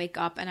tired when I wake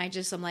up, and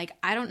I'm like,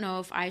 I don't know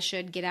if I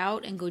should get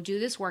out and go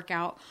do this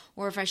workout,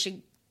 or if I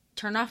should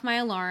turn off my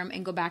alarm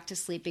and go back to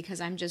sleep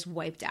because I'm just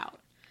wiped out.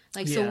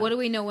 Like, so what do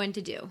we know when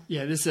to do?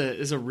 Yeah, this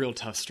is a real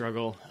tough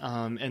struggle.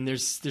 And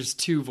there's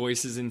two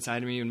voices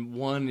inside of me, and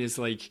one is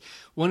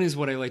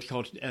what I like to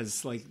call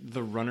as like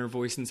the runner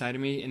voice inside of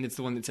me, and it's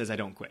the one that says I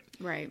don't quit.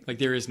 Right. Like,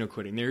 there is no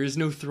quitting. There is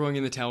no throwing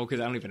in the towel because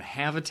I don't even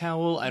have a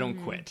towel. I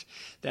don't quit.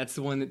 That's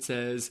the one that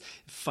says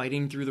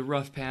fighting through the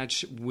rough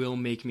patch will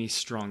make me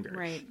stronger.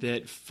 Right.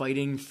 That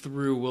fighting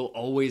through will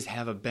always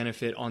have a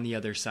benefit on the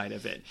other side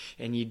of it,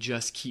 and you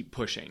just keep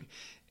pushing.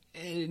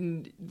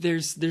 And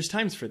there's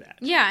times for that.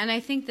 Yeah, and I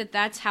think that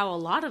that's how a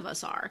lot of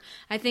us are.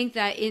 I think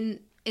that in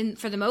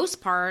for the most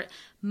part,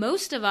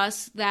 most of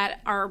us that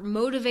are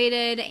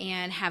motivated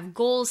and have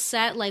goals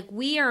set, like,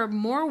 we are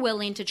more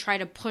willing to try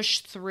to push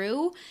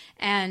through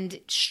and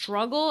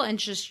struggle and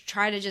just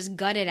try to just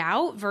gut it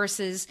out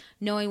versus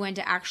knowing when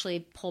to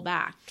actually pull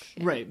back.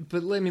 Right.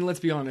 But I mean,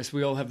 let's be honest.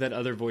 We all have that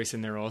other voice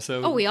in there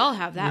also. Oh, we all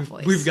have that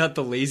voice. We've got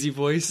the lazy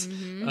voice.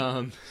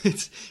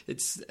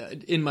 It's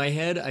in my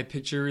head. I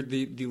picture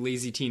the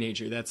lazy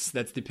teenager. That's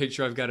the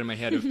picture I've got in my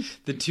head of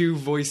the two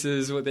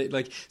voices.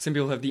 Like, some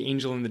people have the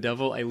angel and the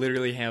devil. I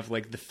literally have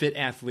like the fit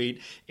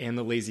athlete and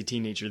the lazy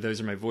teenager. Those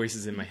are my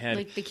voices in my head.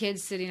 Like the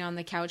kids sitting on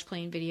the couch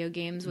playing video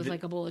games with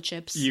like a bowl of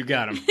chips. You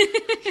got them.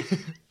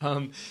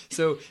 I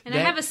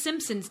have a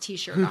Simpsons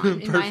t-shirt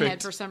on in my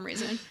head for some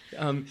reason.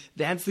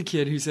 That's the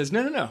kid who says,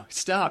 no,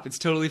 stop. It's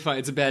totally fine.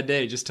 It's a bad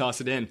day. Just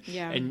toss it in.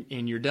 Yeah.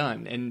 And you're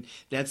done. And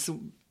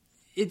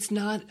it's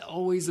not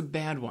always a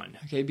bad one,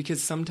 okay?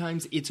 Because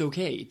sometimes it's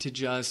okay to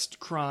just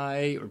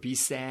cry or be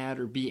sad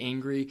or be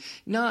angry,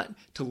 not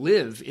to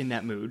live in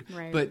that mood,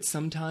 right. But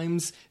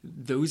sometimes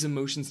those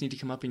emotions need to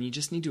come up, and you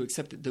just need to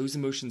accept that those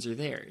emotions are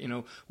there. You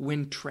know,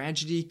 when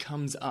tragedy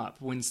comes up,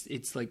 when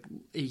it's like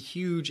a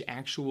huge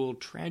actual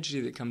tragedy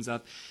that comes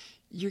up,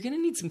 you're going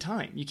to need some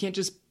time. You can't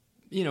just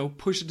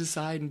push it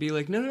aside and be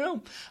like,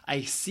 no,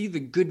 I see the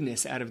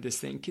goodness out of this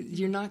thing. 'Cause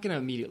you're not going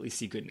to immediately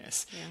see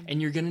goodness. Yeah.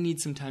 And you're going to need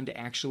some time to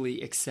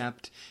actually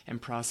accept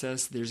and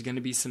process. There's going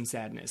to be some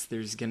sadness.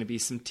 There's going to be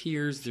some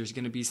tears. There's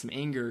going to be some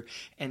anger.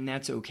 And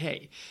that's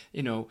okay.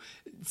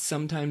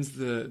 Sometimes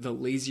the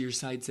lazier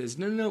side says,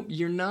 no,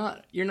 you're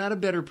not a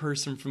better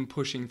person from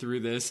pushing through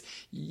this.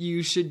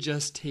 You should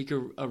just take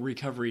a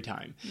recovery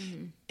time.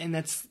 Mm-hmm. And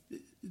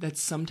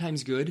that's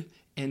sometimes good.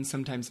 And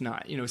sometimes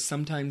not.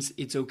 Sometimes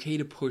it's okay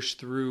to push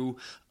through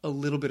a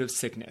little bit of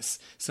sickness.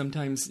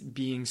 Sometimes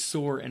being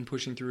sore and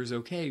pushing through is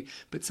okay,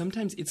 but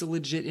sometimes it's a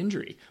legit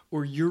injury,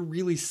 or you're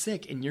really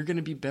sick and you're going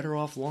to be better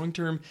off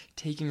long-term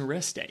taking a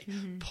rest day,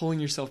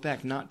 pulling yourself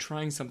back, not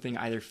trying something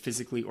either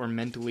physically or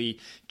mentally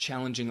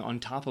challenging on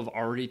top of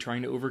already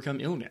trying to overcome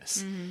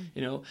illness.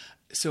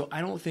 So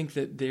I don't think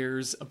that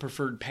there's a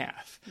preferred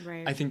path.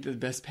 Right. I think that the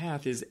best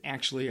path is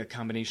actually a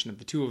combination of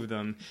the two of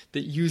them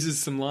that uses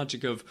some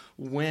logic of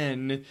when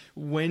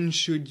when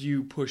should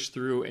you push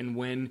through, and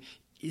when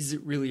is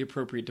it really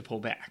appropriate to pull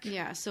back?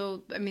 Yeah.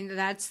 So, I mean,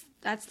 that's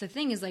the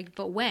thing is like,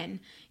 but when?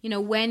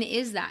 When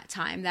is that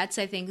time? That's,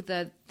 I think,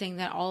 the thing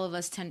that all of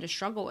us tend to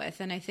struggle with.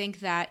 And I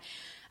think that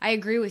I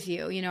agree with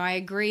you. I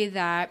agree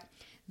that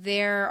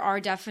there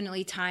are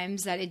definitely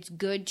times that it's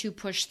good to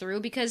push through,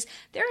 because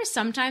there are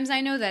sometimes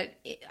I know that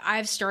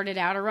I've started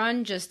out a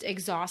run just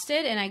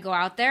exhausted, and I go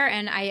out there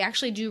and I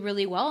actually do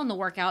really well in the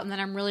workout, and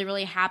then I'm really,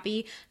 really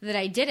happy that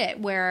I did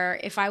it, where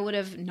if I would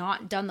have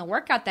not done the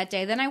workout that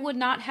day, then I would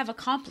not have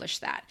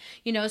accomplished that.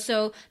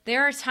 So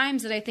there are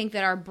times that I think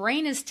that our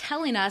brain is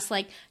telling us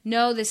like,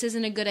 no, this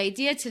isn't a good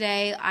idea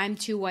today, I'm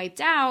too wiped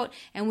out,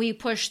 and we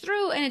push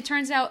through and it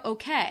turns out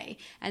okay.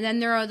 And then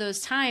there are those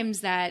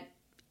times that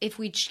if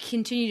we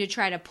continue to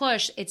try to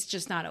push, it's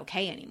just not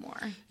okay anymore.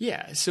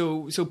 Yeah.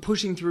 So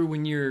pushing through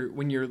when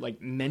you're like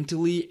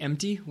mentally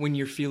empty, when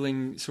you're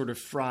feeling sort of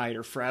fried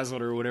or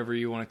frazzled or whatever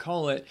you want to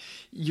call it,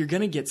 you're going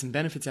to get some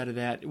benefits out of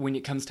that when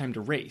it comes time to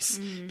race.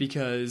 Mm-hmm.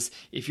 Because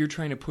if you're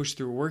trying to push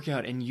through a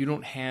workout and you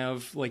don't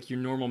have like your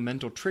normal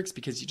mental tricks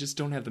because you just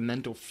don't have the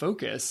mental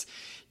focus,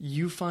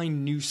 you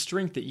find new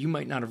strength that you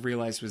might not have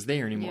realized was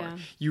there anymore. Yeah.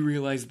 You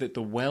realize that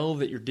the well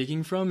that you're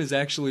digging from is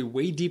actually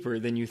way deeper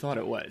than you thought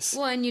it was.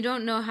 Well, and you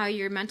don't know how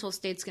your mental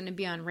state's going to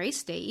be on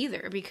race day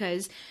either,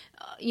 because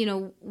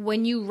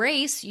when you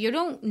race, you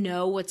don't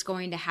know what's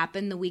going to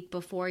happen the week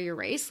before your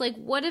race. Like,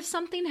 what if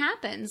something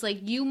happens?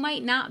 Like, you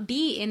might not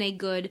be in a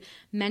good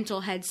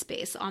mental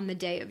headspace on the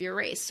day of your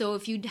race. So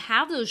if you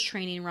have those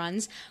training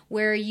runs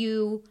where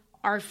you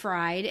are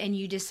fried and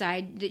you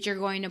decide that you're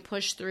going to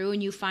push through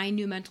and you find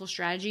new mental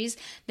strategies,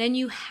 then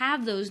you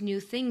have those new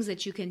things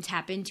that you can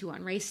tap into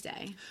on race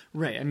day.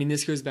 Right. I mean,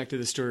 this goes back to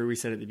the story we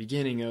said at the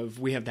beginning of,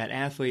 we have that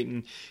athlete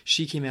and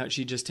she came out,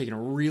 she'd just taken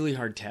a really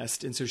hard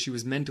test, and so she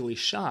was mentally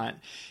shot.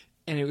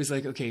 And it was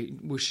like, okay,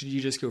 well, should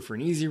you just go for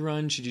an easy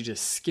run? Should you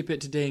just skip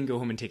it today and go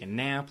home and take a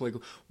nap? Like,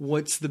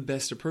 what's the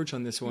best approach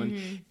on this one?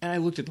 Mm-hmm. And I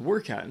looked at the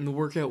workout, and the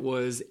workout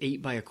was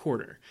 8 by a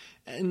quarter.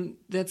 And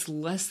that's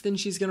less than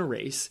she's going to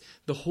race.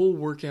 The whole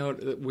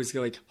workout was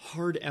like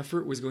hard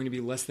effort was going to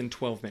be less than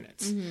 12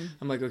 minutes. Mm-hmm.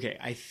 I'm like, okay,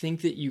 I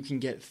think that you can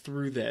get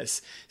through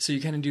this. So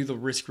you kind of do the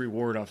risk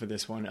reward off of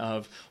this one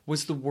of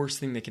what's the worst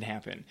thing that can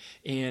happen.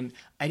 And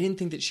I didn't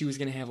think that she was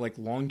going to have like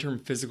long-term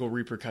physical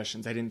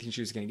repercussions. I didn't think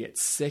she was going to get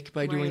sick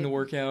by doing the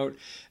workout.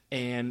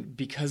 And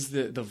because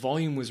the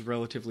volume was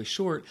relatively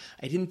short,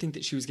 I didn't think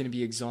that she was going to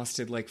be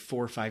exhausted like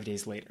 4 or 5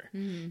 days later.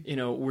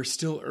 Mm-hmm. We're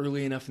still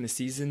early enough in the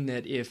season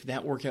that if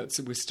that workout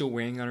was still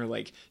weighing on her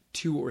like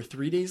 2 or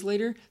 3 days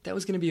later, that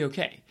was going to be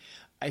okay.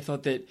 I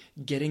thought that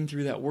getting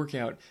through that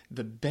workout,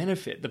 the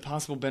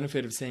possible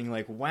benefit of saying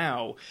like,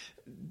 wow,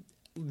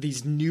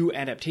 these new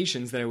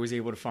adaptations that I was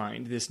able to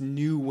find, this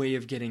new way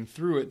of getting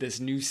through it, this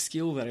new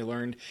skill that I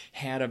learned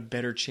had a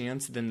better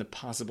chance than the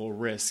possible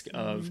risk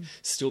of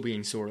still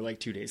being sore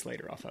like 2 days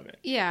later off of it.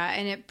 Yeah,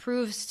 and it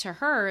proves to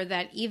her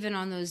that even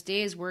on those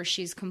days where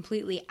she's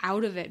completely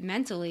out of it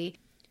mentally,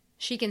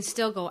 she can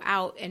still go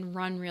out and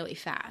run really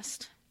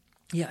fast.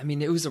 Yeah, I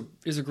mean, it was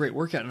a great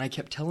workout, and I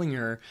kept telling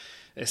her,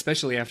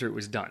 especially after it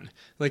was done.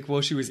 Like, while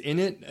she was in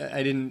it,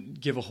 I didn't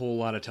give a whole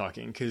lot of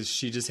talking because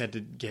she just had to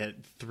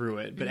get through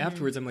it. But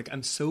afterwards, I'm like,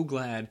 I'm so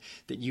glad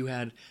that you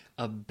had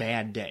a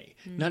bad day.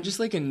 Not just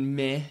like a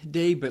meh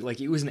day, but like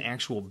it was an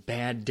actual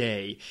bad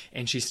day,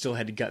 and she still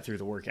had to gut through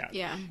the workout.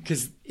 Yeah.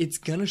 Because it's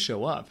going to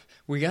show up.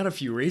 We got a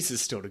few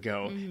races still to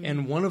go,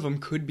 and one of them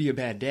could be a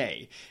bad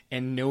day.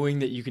 And knowing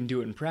that you can do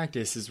it in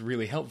practice is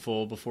really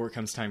helpful before it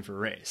comes time for a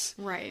race.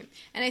 Right.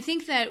 And I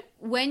think that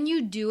when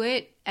you do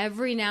it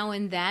every now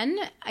and then,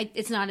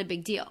 it's not a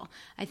big deal.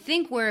 I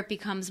think where it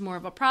becomes more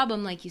of a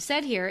problem, like you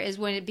said here, is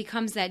when it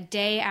becomes that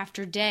day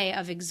after day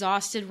of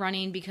exhausted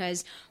running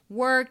because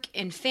work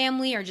and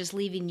family are just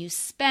leaving you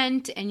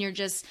spent and you're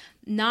just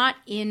not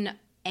in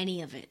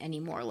any of it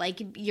anymore.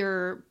 Like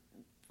your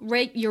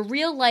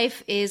real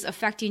life is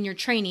affecting your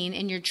training,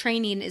 and your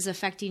training is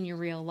affecting your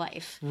real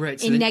life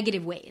in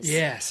negative ways.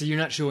 Yeah, so you're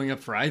not showing up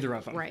for either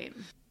of them. Right.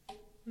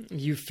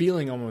 You're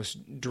feeling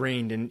almost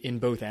drained in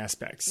both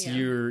aspects. Yeah.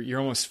 You're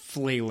almost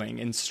flailing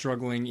and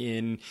struggling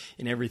in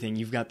everything.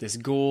 You've got this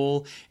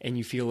goal, and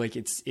you feel like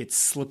it's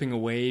slipping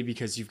away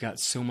because you've got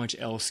so much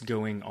else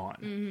going on.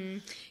 Mm-hmm.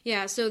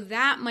 Yeah, so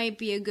that might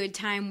be a good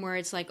time where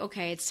it's like,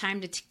 okay, it's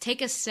time to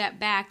take a step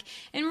back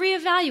and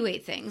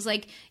reevaluate things.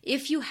 Like,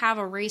 if you have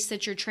a race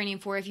that you're training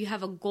for, if you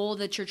have a goal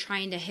that you're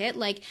trying to hit,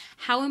 like,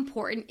 how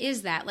important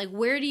is that? Like,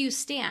 where do you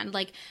stand?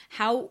 Like,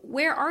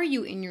 where are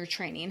you in your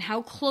training?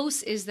 How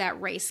close is that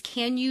race?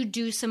 Can you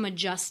do some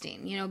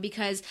adjusting?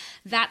 Because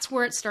that's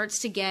where it starts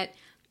to get,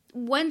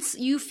 once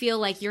you feel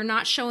like you're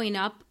not showing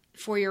up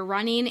for your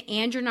running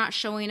and you're not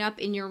showing up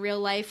in your real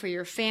life for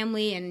your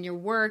family and your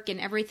work and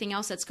everything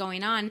else that's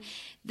going on,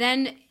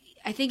 then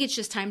I think it's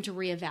just time to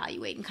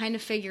reevaluate and kind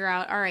of figure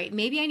out, all right,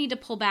 maybe I need to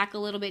pull back a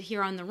little bit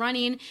here on the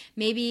running.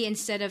 Maybe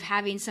instead of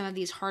having some of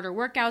these harder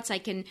workouts, I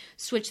can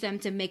switch them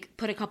to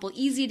put a couple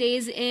easy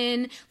days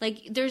in.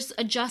 Like, there's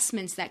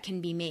adjustments that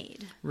can be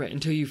made. Right,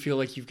 until you feel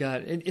like you've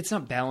got, it's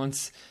not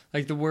balance.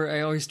 Like the word,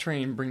 I always try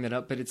and bring that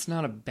up, but it's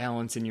not a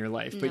balance in your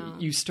life. No.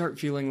 But you start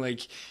feeling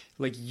like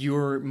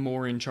you're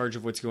more in charge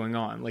of what's going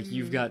on. Like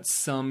you've got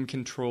some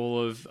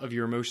control of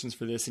your emotions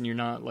for this, and you're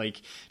not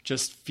like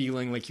just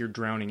feeling like you're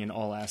drowning in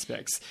all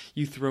aspects.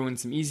 You throw in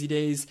some easy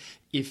days.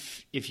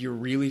 If you're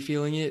really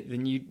feeling it,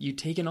 then you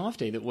take an off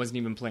day that wasn't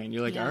even planned.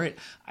 You're like, all right,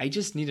 I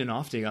just need an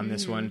off day on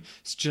this one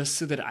just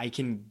so that I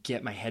can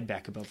get my head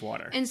back above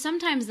water. And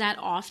sometimes that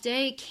off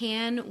day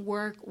can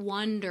work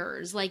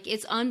wonders. Like,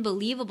 it's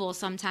unbelievable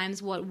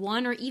sometimes what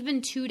 1 or even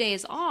 2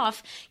 days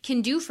off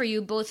can do for you,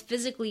 both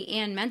physically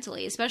and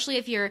mentally, especially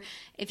if you're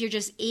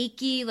just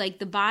achy, like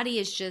the body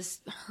is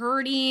just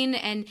hurting.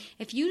 And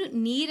if you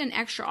need an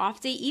extra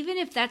off day, even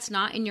if that's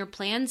not in your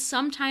plan,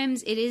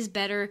 sometimes it is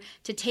better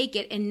to take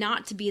it and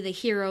not to be the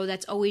hero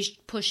that's always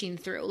pushing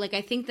through. Like,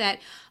 I think that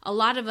a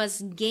lot of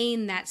us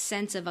gain that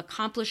sense of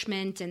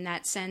accomplishment and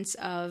that sense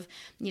of,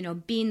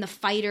 being the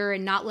fighter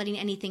and not letting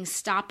anything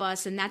stop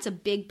us. And that's a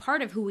big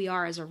part of who we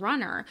are as a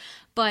runner.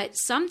 But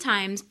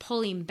sometimes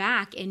pulling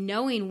back and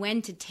knowing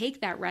when to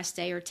take that rest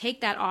day or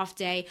take that off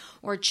day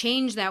or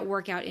change that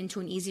workout into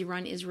an easy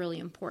run is really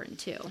important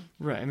too.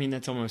 Right. I mean,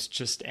 that's almost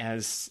just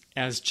as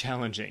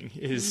challenging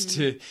is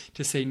to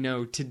say,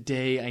 no,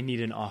 today I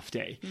need an off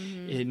day.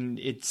 And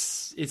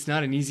it's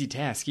not an easy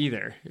task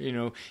either.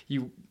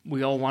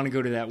 We all want to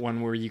go to that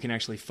one where you can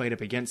actually fight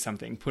up against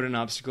something, put an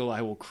obstacle,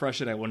 I will crush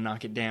it, I will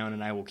knock it down,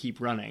 and I will keep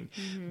running.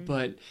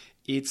 But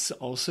it's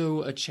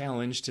also a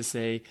challenge to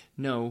say,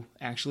 no,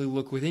 actually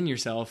look within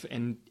yourself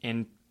and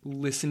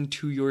listen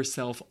to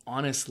yourself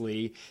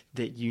honestly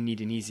that you need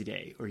an easy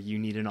day or you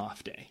need an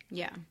off day.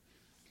 Yeah.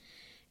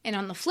 And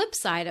on the flip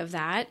side of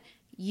that,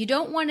 you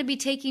don't want to be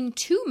taking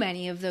too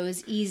many of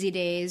those easy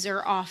days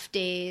or off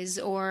days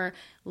or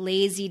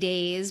lazy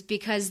days,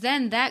 because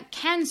then that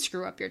can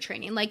screw up your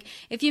training. Like,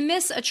 if you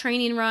miss a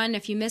training run,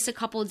 if you miss a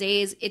couple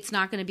days, it's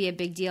not going to be a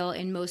big deal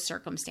in most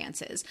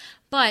circumstances.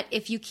 But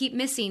if you keep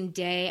missing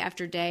day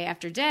after day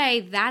after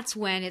day, that's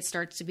when it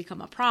starts to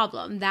become a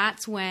problem.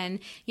 That's when,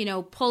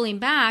 pulling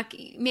back,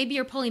 maybe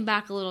you're pulling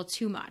back a little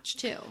too much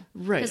too.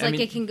 Right. Because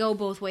it can go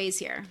both ways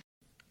here.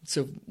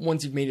 So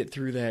once you've made it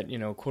through that,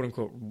 quote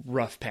unquote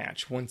rough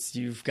patch, once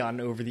you've gotten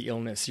over the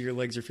illness, your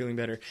legs are feeling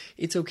better,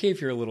 it's okay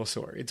if you're a little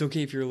sore. It's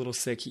okay if you're a little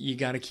sick. You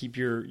got to keep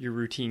your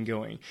routine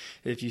going.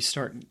 If you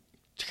start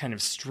kind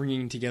of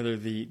stringing together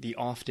the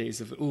off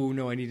days of, oh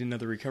no, I need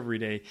another recovery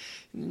day,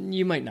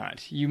 you might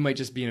not. You might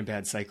just be in a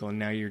bad cycle, and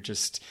now you're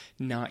just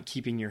not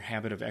keeping your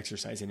habit of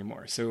exercise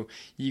anymore. So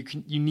you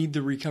need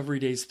the recovery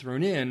days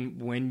thrown in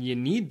when you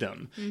need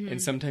them.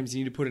 And sometimes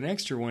you need to put an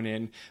extra one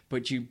in,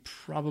 but you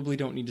probably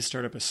don't need to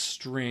start up a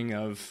string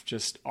of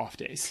just off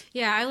days.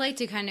 Yeah, I like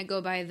to kind of go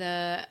by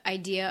the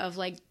idea of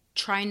like,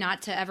 try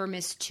not to ever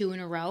miss 2 in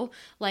a row.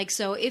 Like,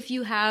 so if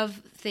you have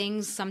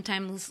things,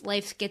 sometimes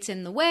life gets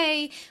in the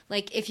way.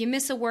 Like, if you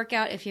miss a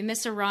workout, if you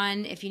miss a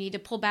run, if you need to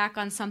pull back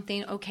on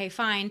something, okay,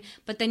 fine.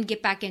 But then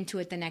get back into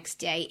it the next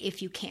day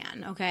if you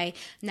can, okay?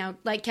 Now,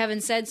 like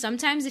Kevin said,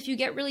 sometimes if you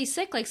get really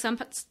sick, like some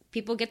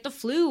people get the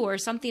flu or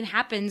something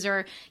happens,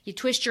 or you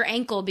twist your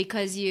ankle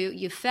because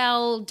you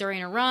fell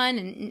during a run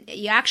and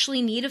you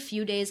actually need a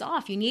few days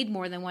off. You need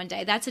more than one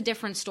day. That's a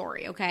different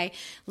story, okay?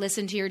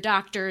 Listen to your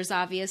doctors,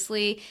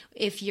 obviously,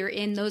 if you're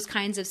in those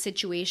kinds of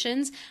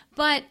situations.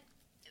 But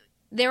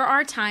there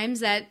are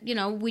times that,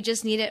 we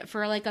just need it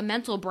for like a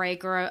mental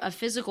break or a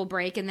physical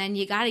break, and then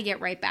you got to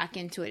get right back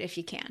into it if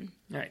you can.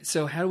 All right.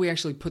 So how do we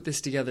actually put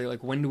this together?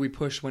 Like, when do we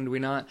push? When do we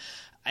not?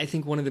 I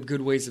think one of the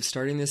good ways of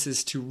starting this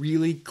is to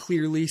really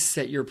clearly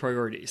set your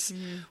priorities.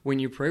 When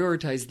you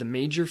prioritize the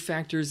major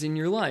factors in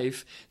your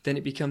life, then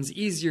it becomes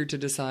easier to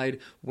decide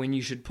when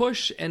you should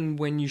push and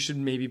when you should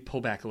maybe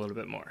pull back a little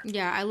bit more.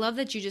 Yeah, I love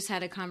that you just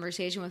had a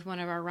conversation with one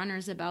of our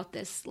runners about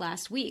this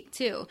last week,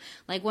 too.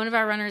 Like, one of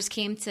our runners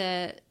came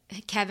to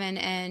Kevin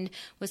and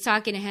was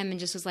talking to him and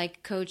just was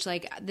like, Coach,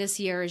 like, this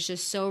year is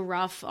just so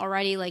rough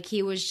already. Like,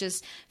 he was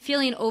just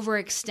feeling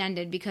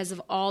overextended because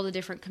of all the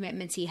different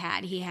commitments he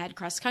had. He had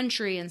cross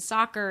country and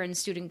soccer and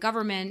student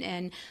government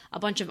and a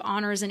bunch of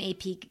honors and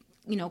AP,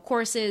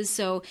 courses.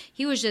 So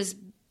he was just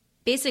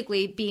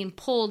basically being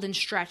pulled and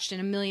stretched in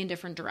a million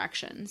different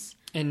directions.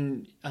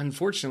 And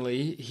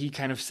unfortunately, he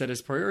kind of set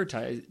his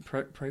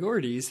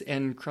priorities,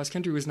 and cross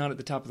country was not at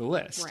the top of the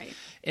list. Right.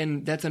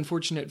 And that's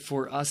unfortunate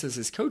for us as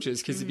his coaches,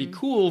 because it'd be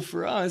cool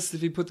for us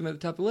if he put them at the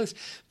top of the list.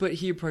 But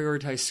he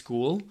prioritized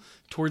school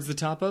towards the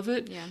top of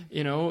it,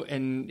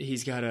 and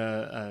he's got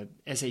a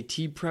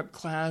SAT prep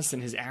class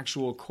and his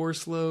actual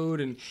course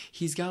load, and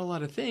he's got a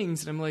lot of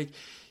things. And I'm like,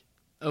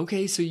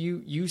 okay, so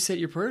you set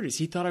your priorities.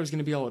 He thought I was going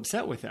to be all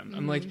upset with him.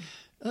 I'm like,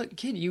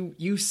 Kid,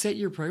 you set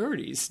your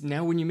priorities.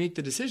 Now when you make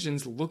the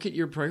decisions, look at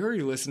your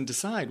priority list and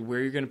decide where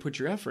you're going to put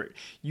your effort.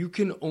 You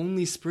can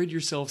only spread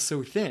yourself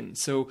so thin.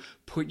 So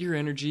put your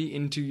energy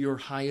into your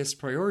highest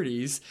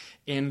priorities,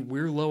 and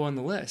we're low on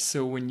the list.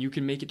 So when you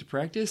can make it to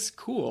practice,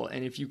 cool.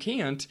 And if you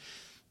can't,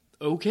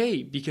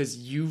 okay, because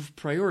you've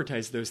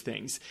prioritized those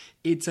things.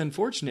 It's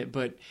unfortunate,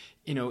 but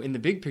in the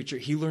big picture,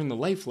 he learned the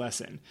life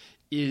lesson.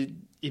 It'd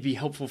be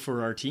helpful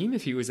for our team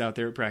if he was out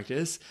there at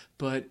practice,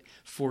 but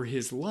for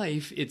his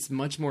life, it's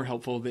much more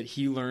helpful that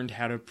he learned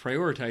how to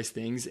prioritize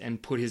things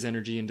and put his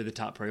energy into the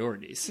top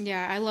priorities.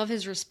 Yeah, I love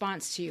his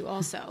response to you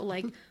also.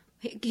 Like,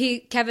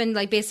 Kevin,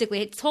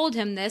 basically told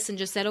him this and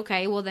just said,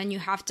 okay, well, then you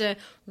have to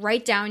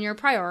write down your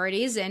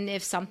priorities. And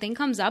if something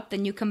comes up,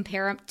 then you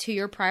compare it to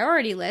your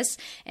priority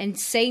list and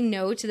say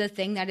no to the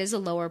thing that is a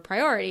lower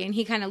priority. And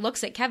he kind of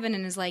looks at Kevin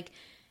and is like,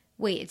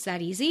 wait, it's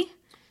that easy?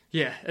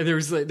 Yeah, and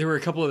there were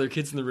a couple other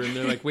kids in the room.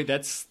 They're like, "Wait,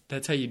 that's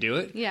how you do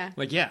it?" Yeah.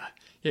 Yeah.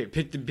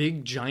 Pick the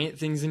big giant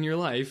things in your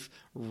life,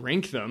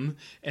 rank them,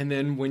 and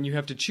then when you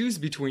have to choose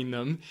between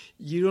them,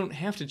 you don't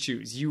have to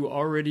choose. You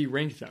already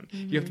ranked them.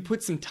 Mm-hmm. You have to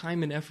put some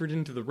time and effort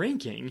into the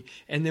ranking,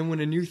 and then when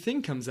a new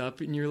thing comes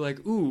up and you're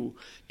like, "Ooh,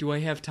 do I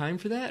have time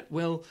for that?"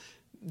 Well,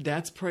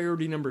 that's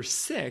priority number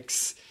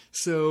 6.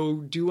 So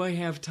do I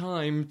have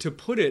time to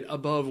put it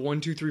above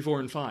 1, 2, 3, 4,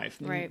 and 5?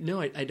 Right.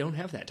 No, I don't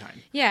have that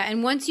time. Yeah.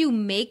 And once you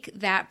make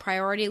that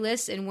priority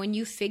list and when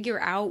you figure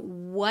out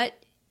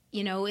what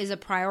is a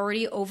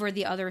priority over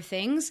the other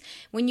things,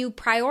 when you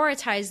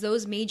prioritize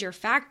those major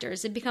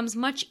factors, it becomes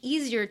much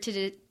easier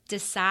to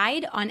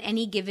decide on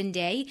any given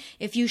day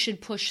if you should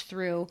push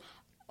through,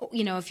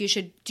 if you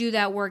should do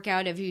that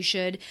workout, if you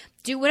should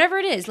do whatever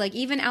it is,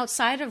 even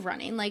outside of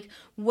running,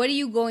 what are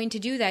you going to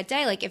do that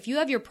day? If you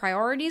have your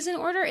priorities in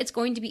order, it's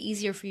going to be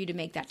easier for you to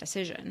make that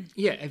decision.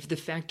 Yeah, if the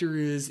factor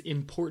is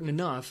important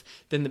enough,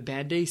 then the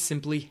bad day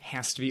simply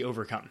has to be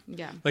overcome.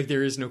 Yeah.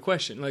 There is no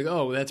question.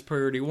 Oh, that's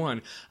priority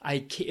 1.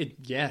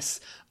 Yes,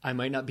 I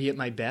might not be at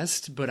my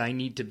best, but I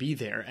need to be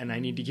there, and I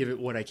need to give it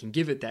what I can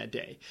give it that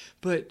day.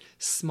 But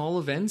small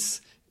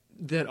events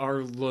that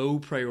are low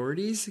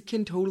priorities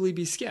can totally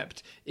be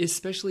skipped,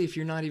 especially if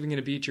you're not even going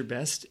to be at your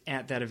best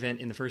at that event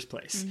in the first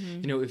place.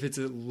 Mm-hmm. If it's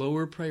a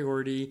lower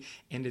priority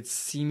and it's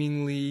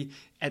seemingly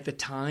at the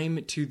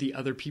time to the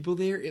other people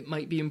there, it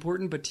might be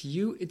important, but to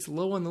you, it's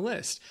low on the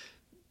list.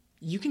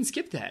 You can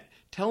skip that.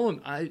 Tell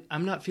them,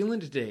 I'm not feeling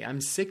it today.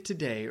 I'm sick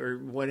today, or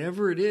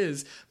whatever it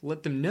is.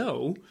 Let them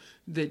know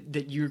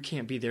that you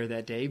can't be there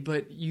that day,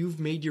 but you've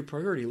made your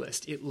priority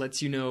list. It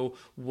lets you know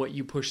what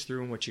you push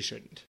through and what you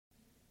shouldn't.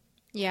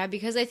 Yeah,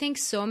 because I think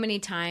so many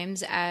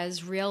times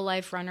as real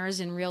life runners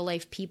and real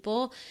life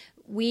people,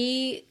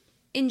 we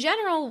in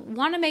general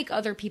want to make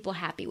other people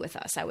happy with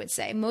us, I would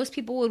say. Most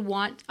people would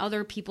want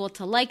other people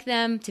to like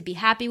them, to be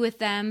happy with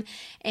them.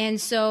 And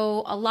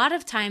so a lot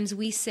of times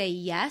we say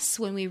yes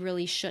when we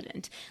really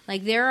shouldn't.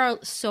 There are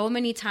so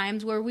many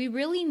times where we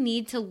really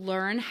need to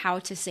learn how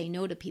to say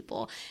no to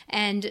people.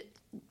 And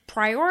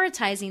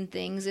prioritizing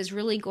things is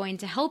really going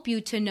to help you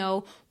to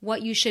know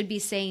what you should be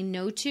saying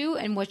no to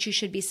and what you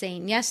should be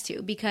saying yes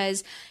to.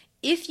 Because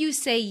if you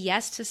say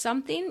yes to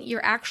something,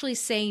 you're actually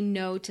saying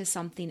no to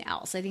something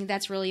else. I think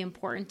that's really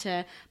important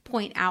to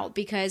point out,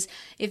 because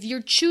if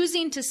you're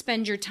choosing to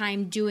spend your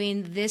time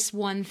doing this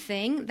one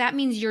thing, that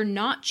means you're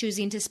not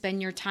choosing to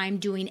spend your time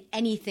doing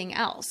anything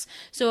else.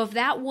 So if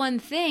that one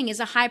thing is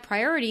a high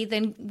priority,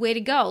 then way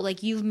to go.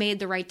 You've made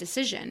the right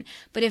decision.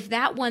 But if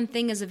that one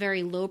thing is a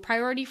very low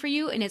priority for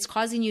you and it's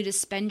causing you to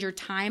spend your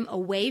time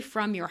away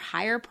from your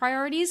higher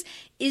priorities,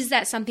 is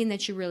that something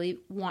that you really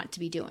want to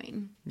be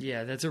doing?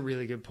 Yeah, that's a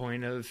really good point.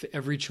 Of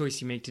every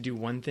choice you make to do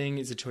one thing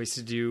is a choice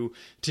to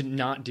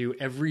not do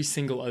every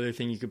single other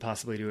thing you could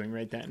possibly doing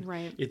right then.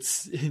 Right.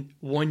 It's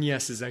one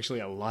yes is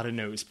actually a lot of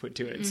no's put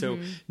to it. Mm-hmm. So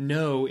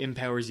no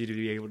empowers you to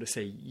be able to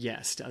say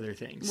yes to other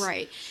things.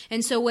 Right.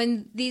 And so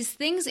when these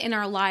things in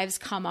our lives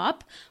come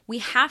up, we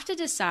have to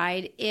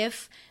decide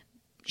if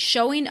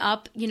showing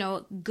up,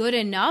 good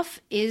enough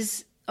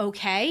is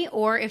okay,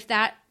 or if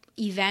that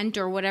event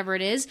or whatever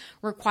it is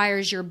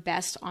requires your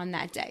best on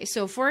that day.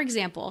 So for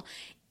example,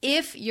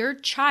 if your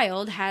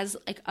child has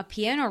a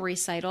piano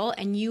recital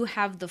and you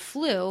have the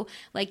flu,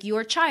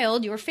 your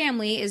child, your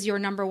family is your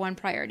number one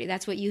priority.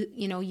 That's what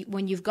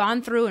when you've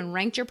gone through and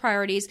ranked your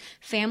priorities,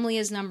 family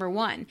is number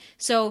one.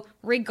 So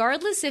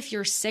regardless if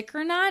you're sick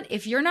or not,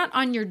 if you're not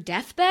on your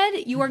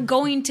deathbed, you are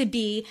going to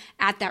be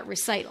at that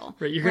recital.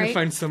 Right. You're going to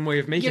find some way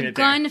of making it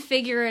there. You're going to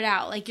figure it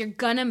out. You're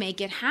going to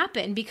make it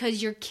happen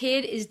because your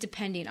kid is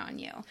depending on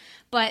you.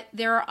 But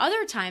there are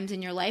other times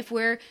in your life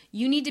where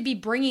you need to be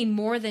bringing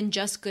more than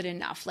just good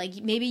enough.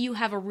 Maybe you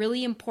have a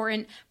really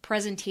important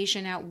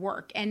presentation at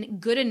work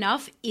and good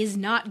enough is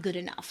not good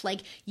enough.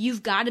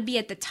 You've got to be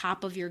at the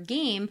top of your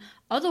game.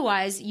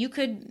 Otherwise, you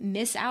could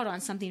miss out on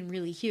something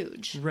really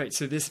huge. Right.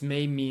 So this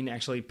may mean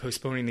actually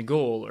postponing the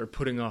goal or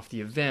putting off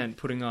the event,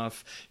 putting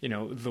off,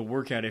 the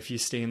workout if you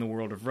stay in the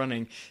world of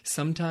running.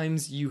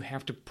 Sometimes you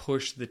have to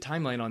push the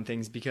timeline on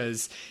things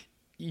because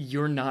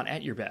you're not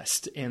at your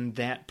best, and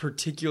that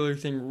particular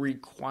thing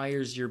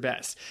requires your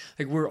best.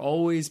 Like, we're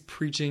always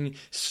preaching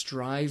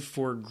strive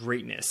for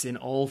greatness in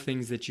all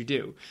things that you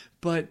do,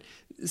 but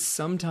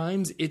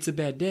sometimes it's a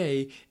bad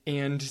day,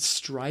 and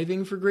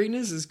striving for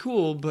greatness is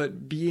cool,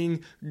 but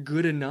being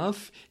good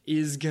enough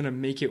is gonna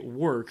make it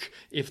work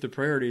if the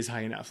priority is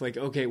high enough. Like,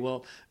 okay,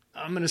 well,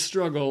 I'm gonna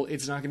struggle,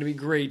 it's not gonna be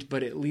great,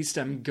 but at least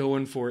I'm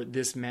going for it.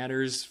 This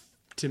matters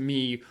to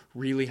me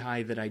really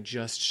high that I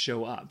just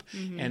show up.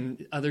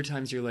 And other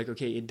times you're like,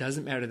 okay, it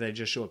doesn't matter that I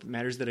just show up. It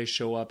matters that I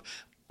show up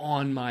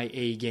on my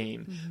A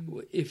game.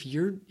 If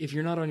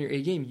you're not on your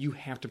A game, you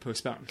have to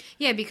postpone.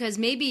 Yeah, because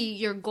maybe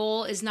your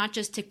goal is not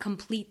just to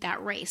complete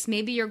that race.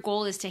 Maybe your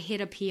goal is to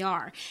hit a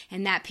PR,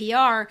 and that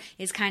PR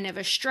is kind of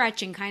a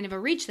stretch and kind of a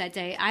reach that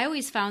day. I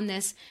always found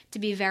this to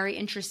be very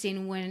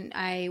interesting when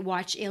I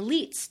watch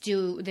elites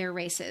do their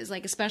races,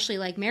 like especially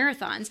like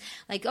marathons.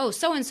 Like, oh,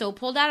 so-and-so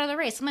pulled out of the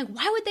race. I'm like,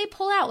 why would they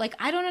pull out? Like,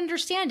 I don't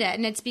understand it.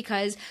 And it's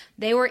because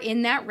they were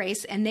in that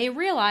race and they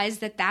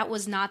realized that that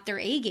was not their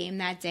A game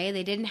that day.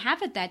 They didn't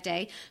have it that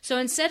day. So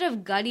instead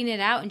of gutting it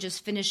out and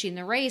just finishing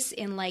the race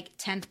in like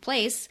 10th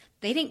place,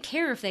 they didn't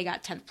care if they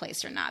got 10th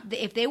place or not.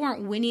 If they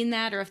weren't winning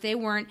that, or if they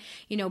weren't,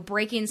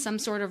 breaking some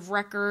sort of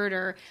record,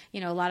 or,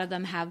 a lot of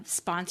them have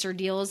sponsor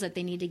deals that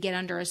they need to get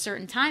under a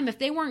certain time. If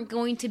they weren't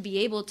going to be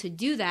able to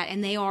do that,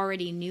 and they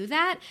already knew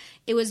that,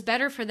 it was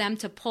better for them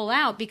to pull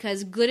out,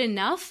 because good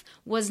enough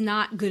was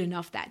not good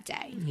enough that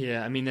day.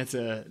 Yeah, I mean, that's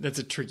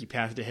a tricky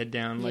path to head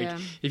down. Like,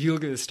 if you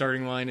look at the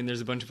starting line and there's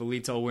a bunch of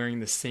elites all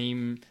wearing the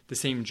same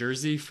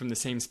jersey from the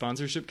same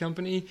sponsorship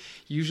company,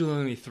 usually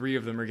only 3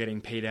 of them are getting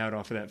paid out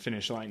off of that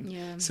finish line.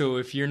 Yeah. So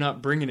if you're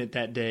not bringing it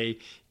that day,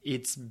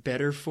 it's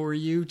better for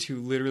you to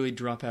literally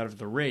drop out of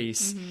the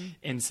race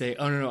and say,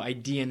 oh, no, I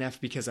DNF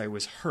because I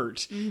was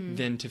hurt,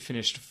 than to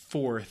finish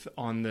 4th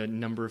on the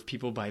number of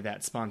people by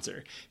that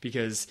sponsor.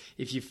 Because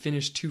if you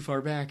finish too far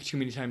back too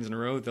many times in a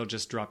row, they'll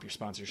just drop your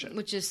sponsorship.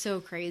 Which is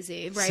so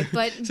crazy, right?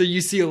 But so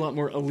you see a lot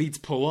more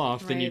elites pull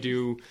off than you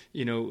do,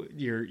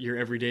 your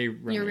everyday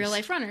runners. Your real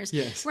life runners.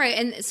 Yes. Right.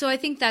 And so I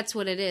think that's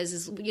what it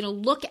is,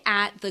 look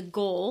at the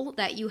goal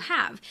that you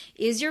have.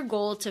 Is your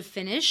goal to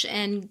finish,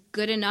 and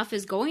good enough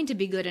is going to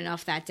be good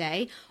enough that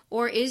day?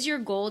 Or is your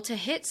goal to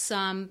hit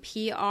some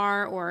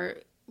PR or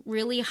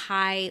really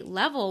high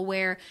level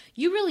where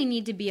you really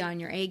need to be on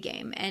your A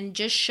game, and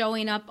just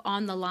showing up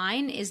on the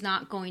line is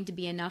not going to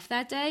be enough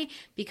that day,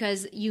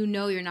 because you're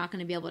not going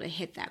to be able to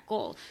hit that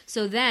goal.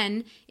 So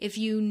then if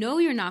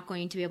you're not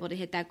going to be able to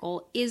hit that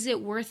goal, is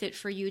it worth it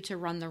for you to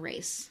run the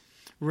race?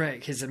 Right,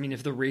 because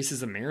if the race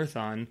is a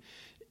marathon,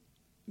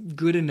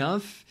 good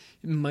enough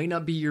might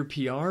not be your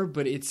PR,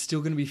 but it's still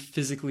going to be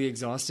physically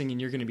exhausting,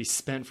 and you're going to be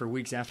spent for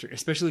weeks after.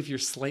 Especially if you're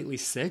slightly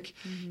sick,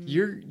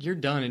 you're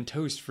done and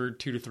toast for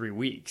 2 to 3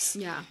 weeks.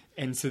 Yeah.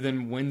 And so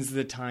then when's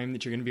the time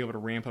that you're going to be able to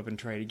ramp up and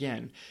try it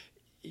again?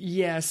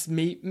 Yes,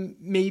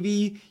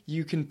 maybe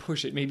you can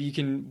push it. Maybe you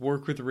can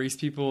work with the race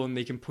people and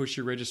they can push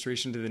your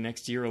registration to the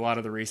next year. A lot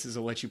of the races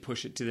will let you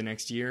push it to the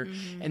next year.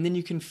 And then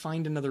you can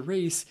find another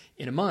race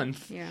in a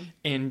month,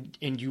 and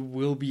you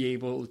will be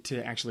able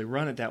to actually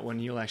run at that one.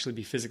 You'll actually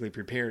be physically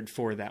prepared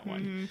for that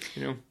one.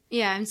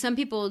 Yeah, and some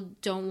people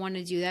don't want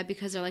to do that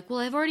because they're like, well,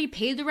 I've already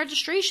paid the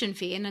registration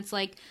fee. And it's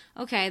like,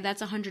 okay,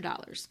 that's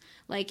 $100.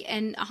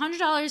 And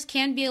 $100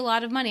 can be a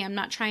lot of money. I'm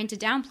not trying to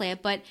downplay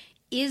it, but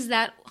is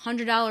that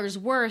 $100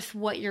 worth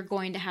what you're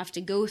going to have to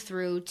go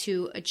through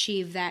to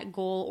achieve that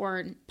goal,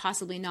 or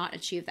possibly not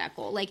achieve that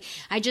goal?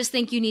 I just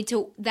think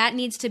that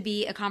needs to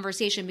be a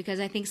conversation, because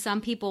I think some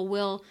people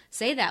will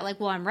say that,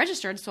 well, I'm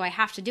registered, so I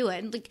have to do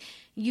it. And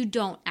you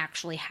don't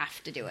actually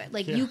have to do it.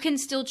 You can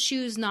still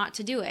choose not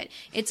to do it.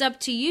 It's up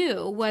to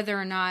you whether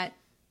or not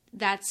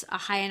that's a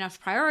high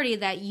enough priority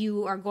that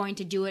you are going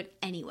to do it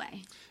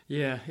anyway.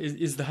 Yeah.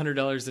 Is the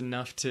 $100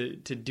 enough to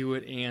do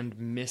it and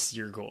miss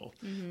your goal?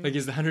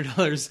 Is the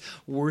 $100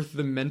 worth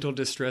the mental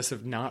distress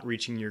of not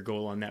reaching your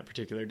goal on that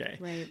particular day?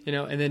 Right.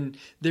 And then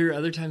there are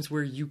other times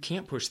where you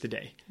can't push the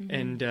day.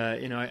 And,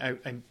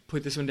 I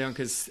put this one down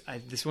because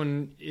this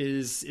one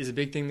is a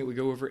big thing that we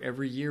go over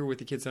every year with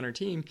the kids on our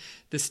team.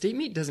 The state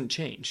meet doesn't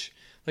change.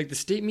 The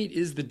state meet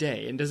is the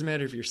day. And it doesn't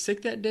matter if you're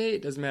sick that day.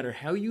 It doesn't matter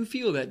how you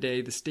feel that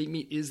day. The state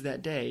meet is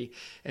that day.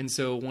 And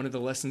so one of the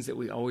lessons that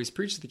we always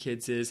preach to the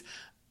kids is,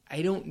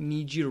 I don't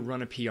need you to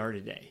run a PR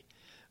today,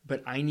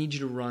 but I need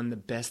you to run the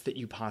best that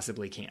you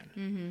possibly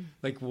can.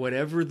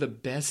 Whatever the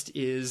best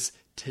is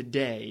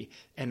today,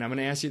 and I'm going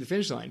to ask you at the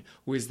finish line,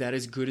 was that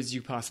as good as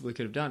you possibly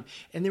could have done?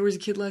 And there was a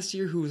kid last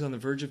year who was on the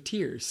verge of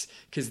tears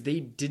because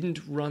they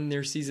didn't run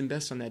their season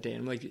best on that day.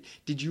 And I'm like,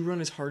 did you run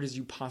as hard as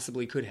you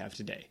possibly could have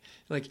today?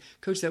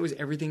 Coach, that was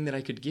everything that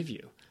I could give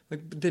you.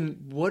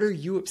 Then what are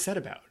you upset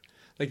about?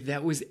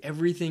 That was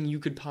everything you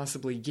could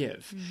possibly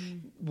give.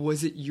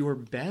 Was it your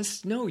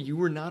best? No, you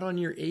were not on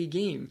your A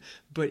game,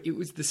 but it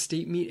was the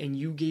state meet and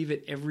you gave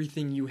it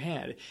everything you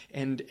had.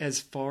 And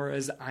as far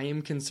as I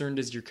am concerned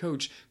as your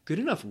coach, good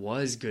enough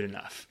was good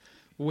enough.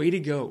 Way to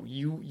go.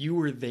 You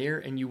were there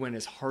and you went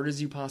as hard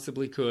as you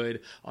possibly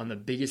could on the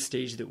biggest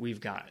stage that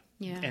we've got.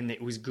 and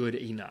it was good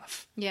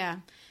enough. Yeah.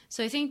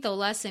 So I think the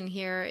lesson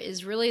here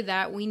is really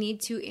that we need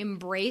to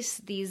embrace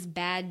these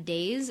bad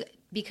days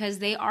because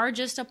they are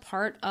just a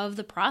part of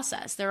the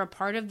process. They're a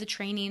part of the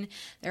training.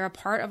 They're a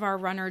part of our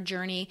runner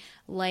journey.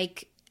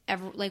 Like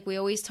we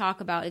always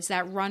talk about, it's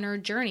that runner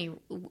journey.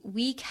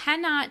 We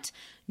cannot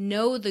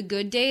know the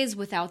good days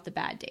without the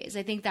bad days.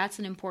 I think that's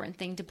an important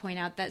thing to point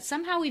out that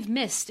somehow we've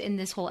missed in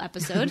this whole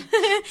episode.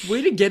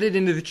 Way to get it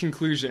into the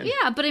conclusion.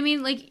 Yeah, but I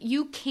mean, like,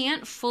 you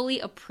can't fully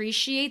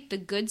appreciate the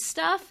good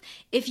stuff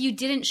if you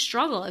didn't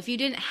struggle, if you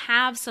didn't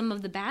have some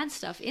of the bad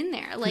stuff in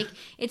there. Like,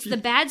 it's the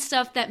bad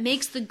stuff that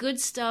makes the good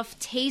stuff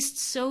taste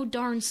so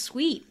darn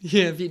sweet.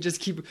 Yeah, if you just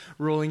keep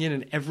rolling in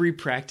and every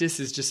practice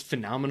is just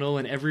phenomenal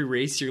and every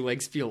race your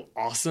legs feel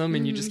awesome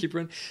and you just keep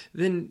running,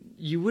 then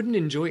you wouldn't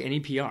enjoy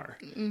any PR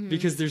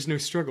because there's no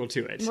struggle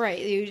to it. Right.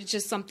 It's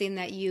just something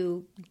that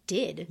you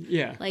did.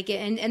 Yeah. Like,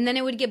 and then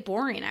it would get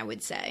boring, I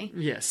would say.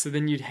 Yes. So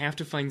then you'd have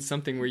to find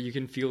something where you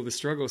can feel the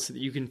struggle so that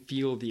you can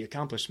feel the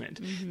accomplishment.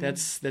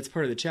 That's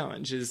part of the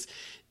challenge is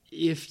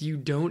if you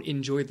don't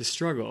enjoy the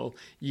struggle,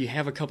 you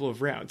have a couple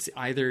of routes.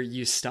 Either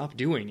you stop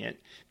doing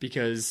it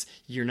because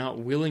you're not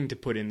willing to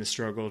put in the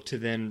struggle to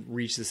then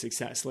reach the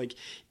success. Like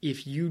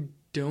if you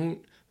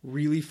don't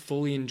really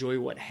fully enjoy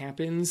what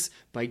happens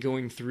by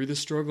going through the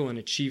struggle and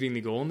achieving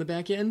the goal in the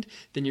back end,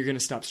 then you're going to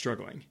stop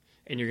struggling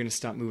and you're going to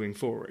stop moving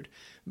forward.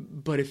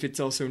 But if it's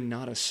also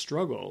not a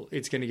struggle,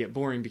 it's going to get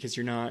boring because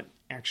you're not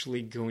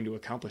actually going to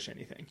accomplish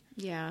anything.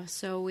 Yeah,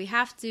 so we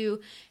have to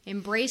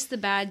embrace the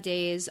bad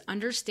days,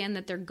 understand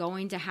that they're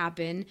going to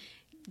happen,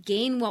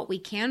 gain what we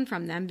can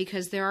from them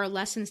because there are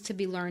lessons to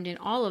be learned in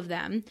all of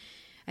them.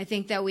 I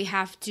think that we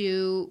have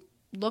to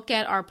look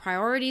at our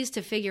priorities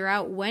to figure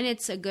out when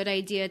it's a good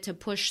idea to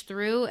push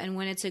through and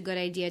when it's a good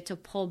idea to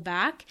pull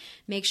back.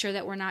 Make sure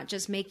that we're not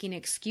just making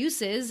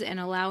excuses and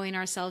allowing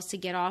ourselves to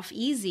get off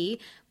easy,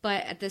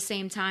 but at the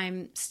same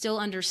time, still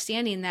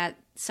understanding that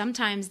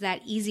sometimes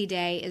that easy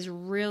day is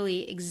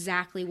really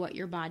exactly what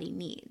your body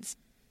needs.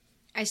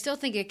 I still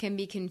think it can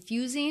be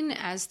confusing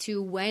as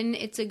to when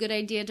it's a good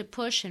idea to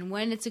push and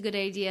when it's a good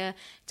idea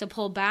to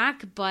pull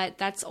back, but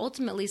that's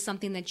ultimately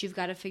something that you've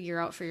got to figure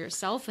out for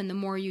yourself, and the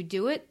more you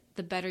do it,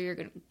 the better you're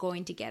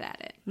going to get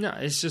at it. No,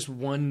 it's just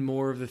one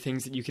more of the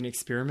things that you can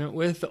experiment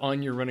with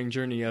on your running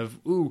journey of,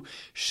 ooh,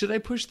 should I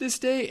push this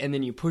day? And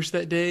then you push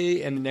that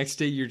day, and the next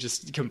day you're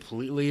just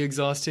completely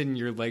exhausted, and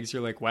your legs are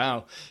like,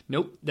 wow,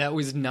 nope, that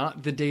was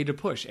not the day to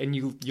push. And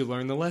you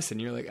learn the lesson.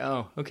 You're like,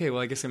 oh, okay,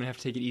 well, I guess I'm going to have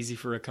to take it easy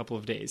for a couple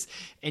of days.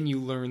 And you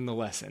learn the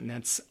lesson.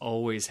 That's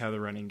always how the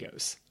running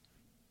goes.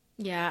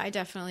 Yeah, I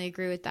definitely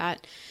agree with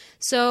that.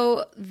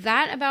 So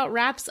that about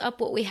wraps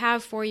up what we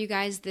have for you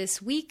guys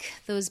this week.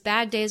 Those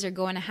bad days are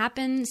going to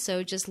happen,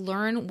 so just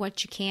learn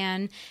what you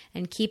can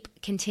and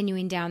keep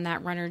continuing down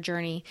that runner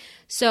journey.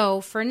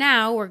 So for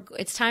now,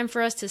 it's time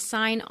for us to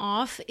sign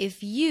off.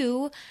 If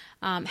you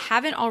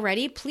haven't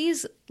already,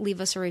 please leave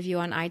us a review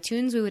on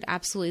iTunes. We would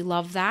absolutely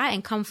love that.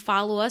 And come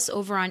follow us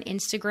over on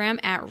Instagram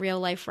at Real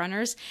Life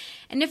Runners.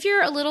 And if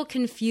you're a little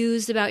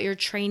confused about your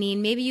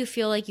training, maybe you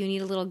feel like you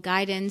need a little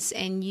guidance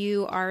and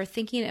you are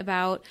thinking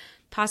about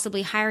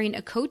possibly hiring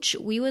a coach,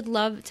 we would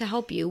love to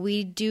help you.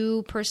 We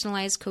do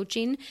personalized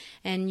coaching,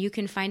 and you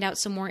can find out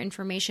some more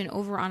information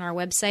over on our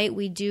website.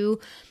 We do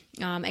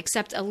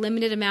accept a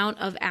limited amount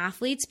of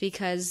athletes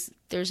because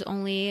there's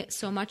only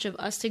so much of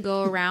us to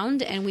go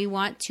around, and we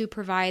want to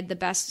provide the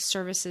best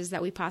services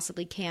that we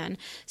possibly can.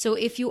 So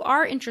if you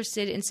are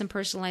interested in some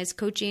personalized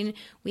coaching,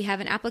 we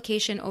have an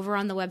application over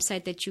on the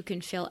website that you can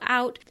fill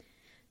out.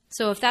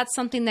 So if that's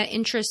something that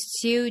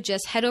interests you,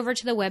 just head over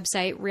to the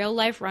website,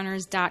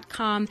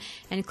 realliferunners.com,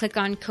 and click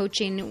on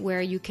coaching where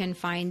you can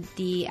find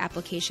the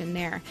application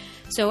there.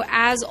 So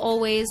as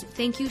always,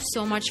 thank you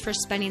so much for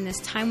spending this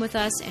time with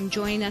us and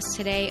joining us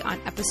today on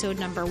episode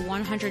number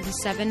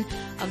 107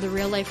 of the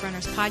Real Life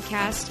Runners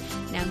podcast.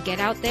 Now get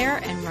out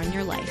there and run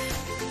your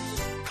life.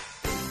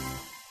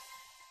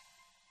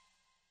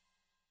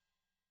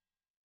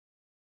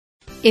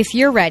 If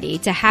you're ready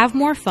to have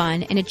more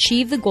fun and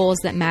achieve the goals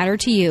that matter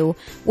to you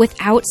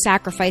without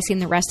sacrificing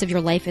the rest of your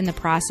life in the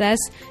process,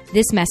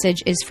 this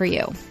message is for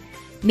you.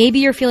 Maybe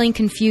you're feeling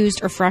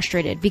confused or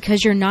frustrated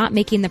because you're not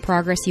making the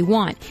progress you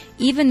want,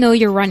 even though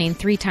you're running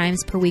 3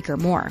 times per week or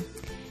more.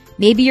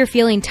 Maybe you're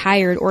feeling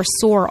tired or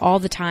sore all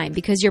the time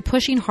because you're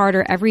pushing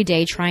harder every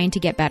day trying to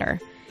get better.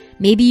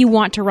 Maybe you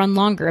want to run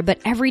longer, but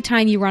every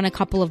time you run a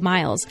couple of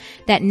miles,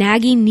 that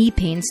nagging knee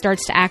pain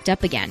starts to act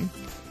up again.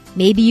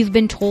 Maybe you've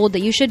been told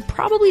that you should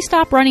probably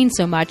stop running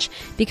so much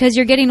because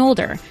you're getting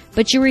older,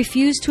 but you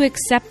refuse to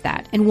accept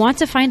that and want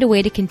to find a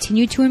way to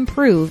continue to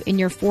improve in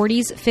your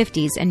 40s,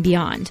 50s, and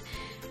beyond.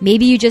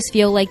 Maybe you just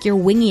feel like you're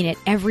winging it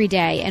every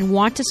day and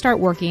want to start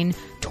working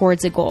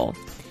towards a goal.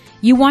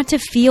 You want to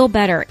feel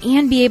better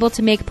and be able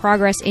to make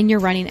progress in your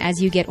running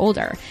as you get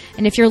older.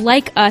 And if you're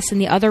like us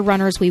and the other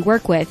runners we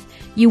work with,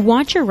 you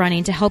want your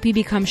running to help you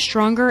become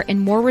stronger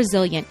and more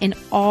resilient in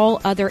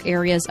all other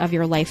areas of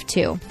your life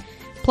too.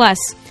 Plus,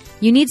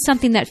 you need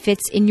something that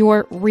fits in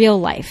your real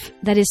life,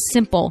 that is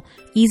simple,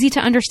 easy to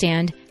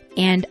understand,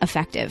 and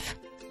effective.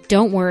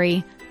 Don't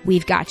worry,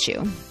 we've got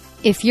you.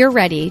 If you're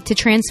ready to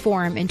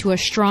transform into a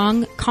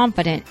strong,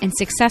 confident, and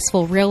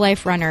successful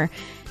real-life runner,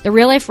 the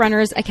Real Life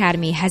Runners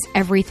Academy has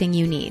everything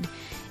you need.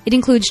 It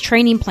includes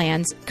training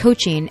plans,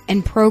 coaching,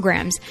 and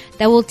programs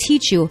that will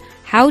teach you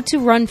how to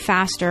run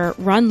faster,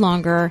 run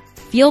longer,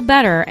 feel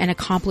better, and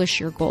accomplish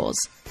your goals.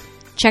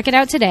 Check it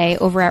out today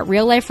over at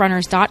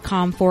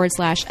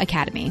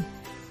realliferunners.com/academy.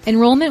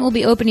 Enrollment will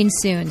be opening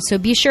soon, so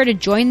be sure to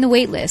join the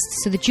waitlist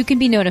so that you can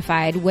be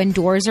notified when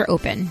doors are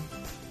open.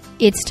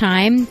 It's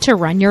time to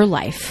run your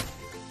life.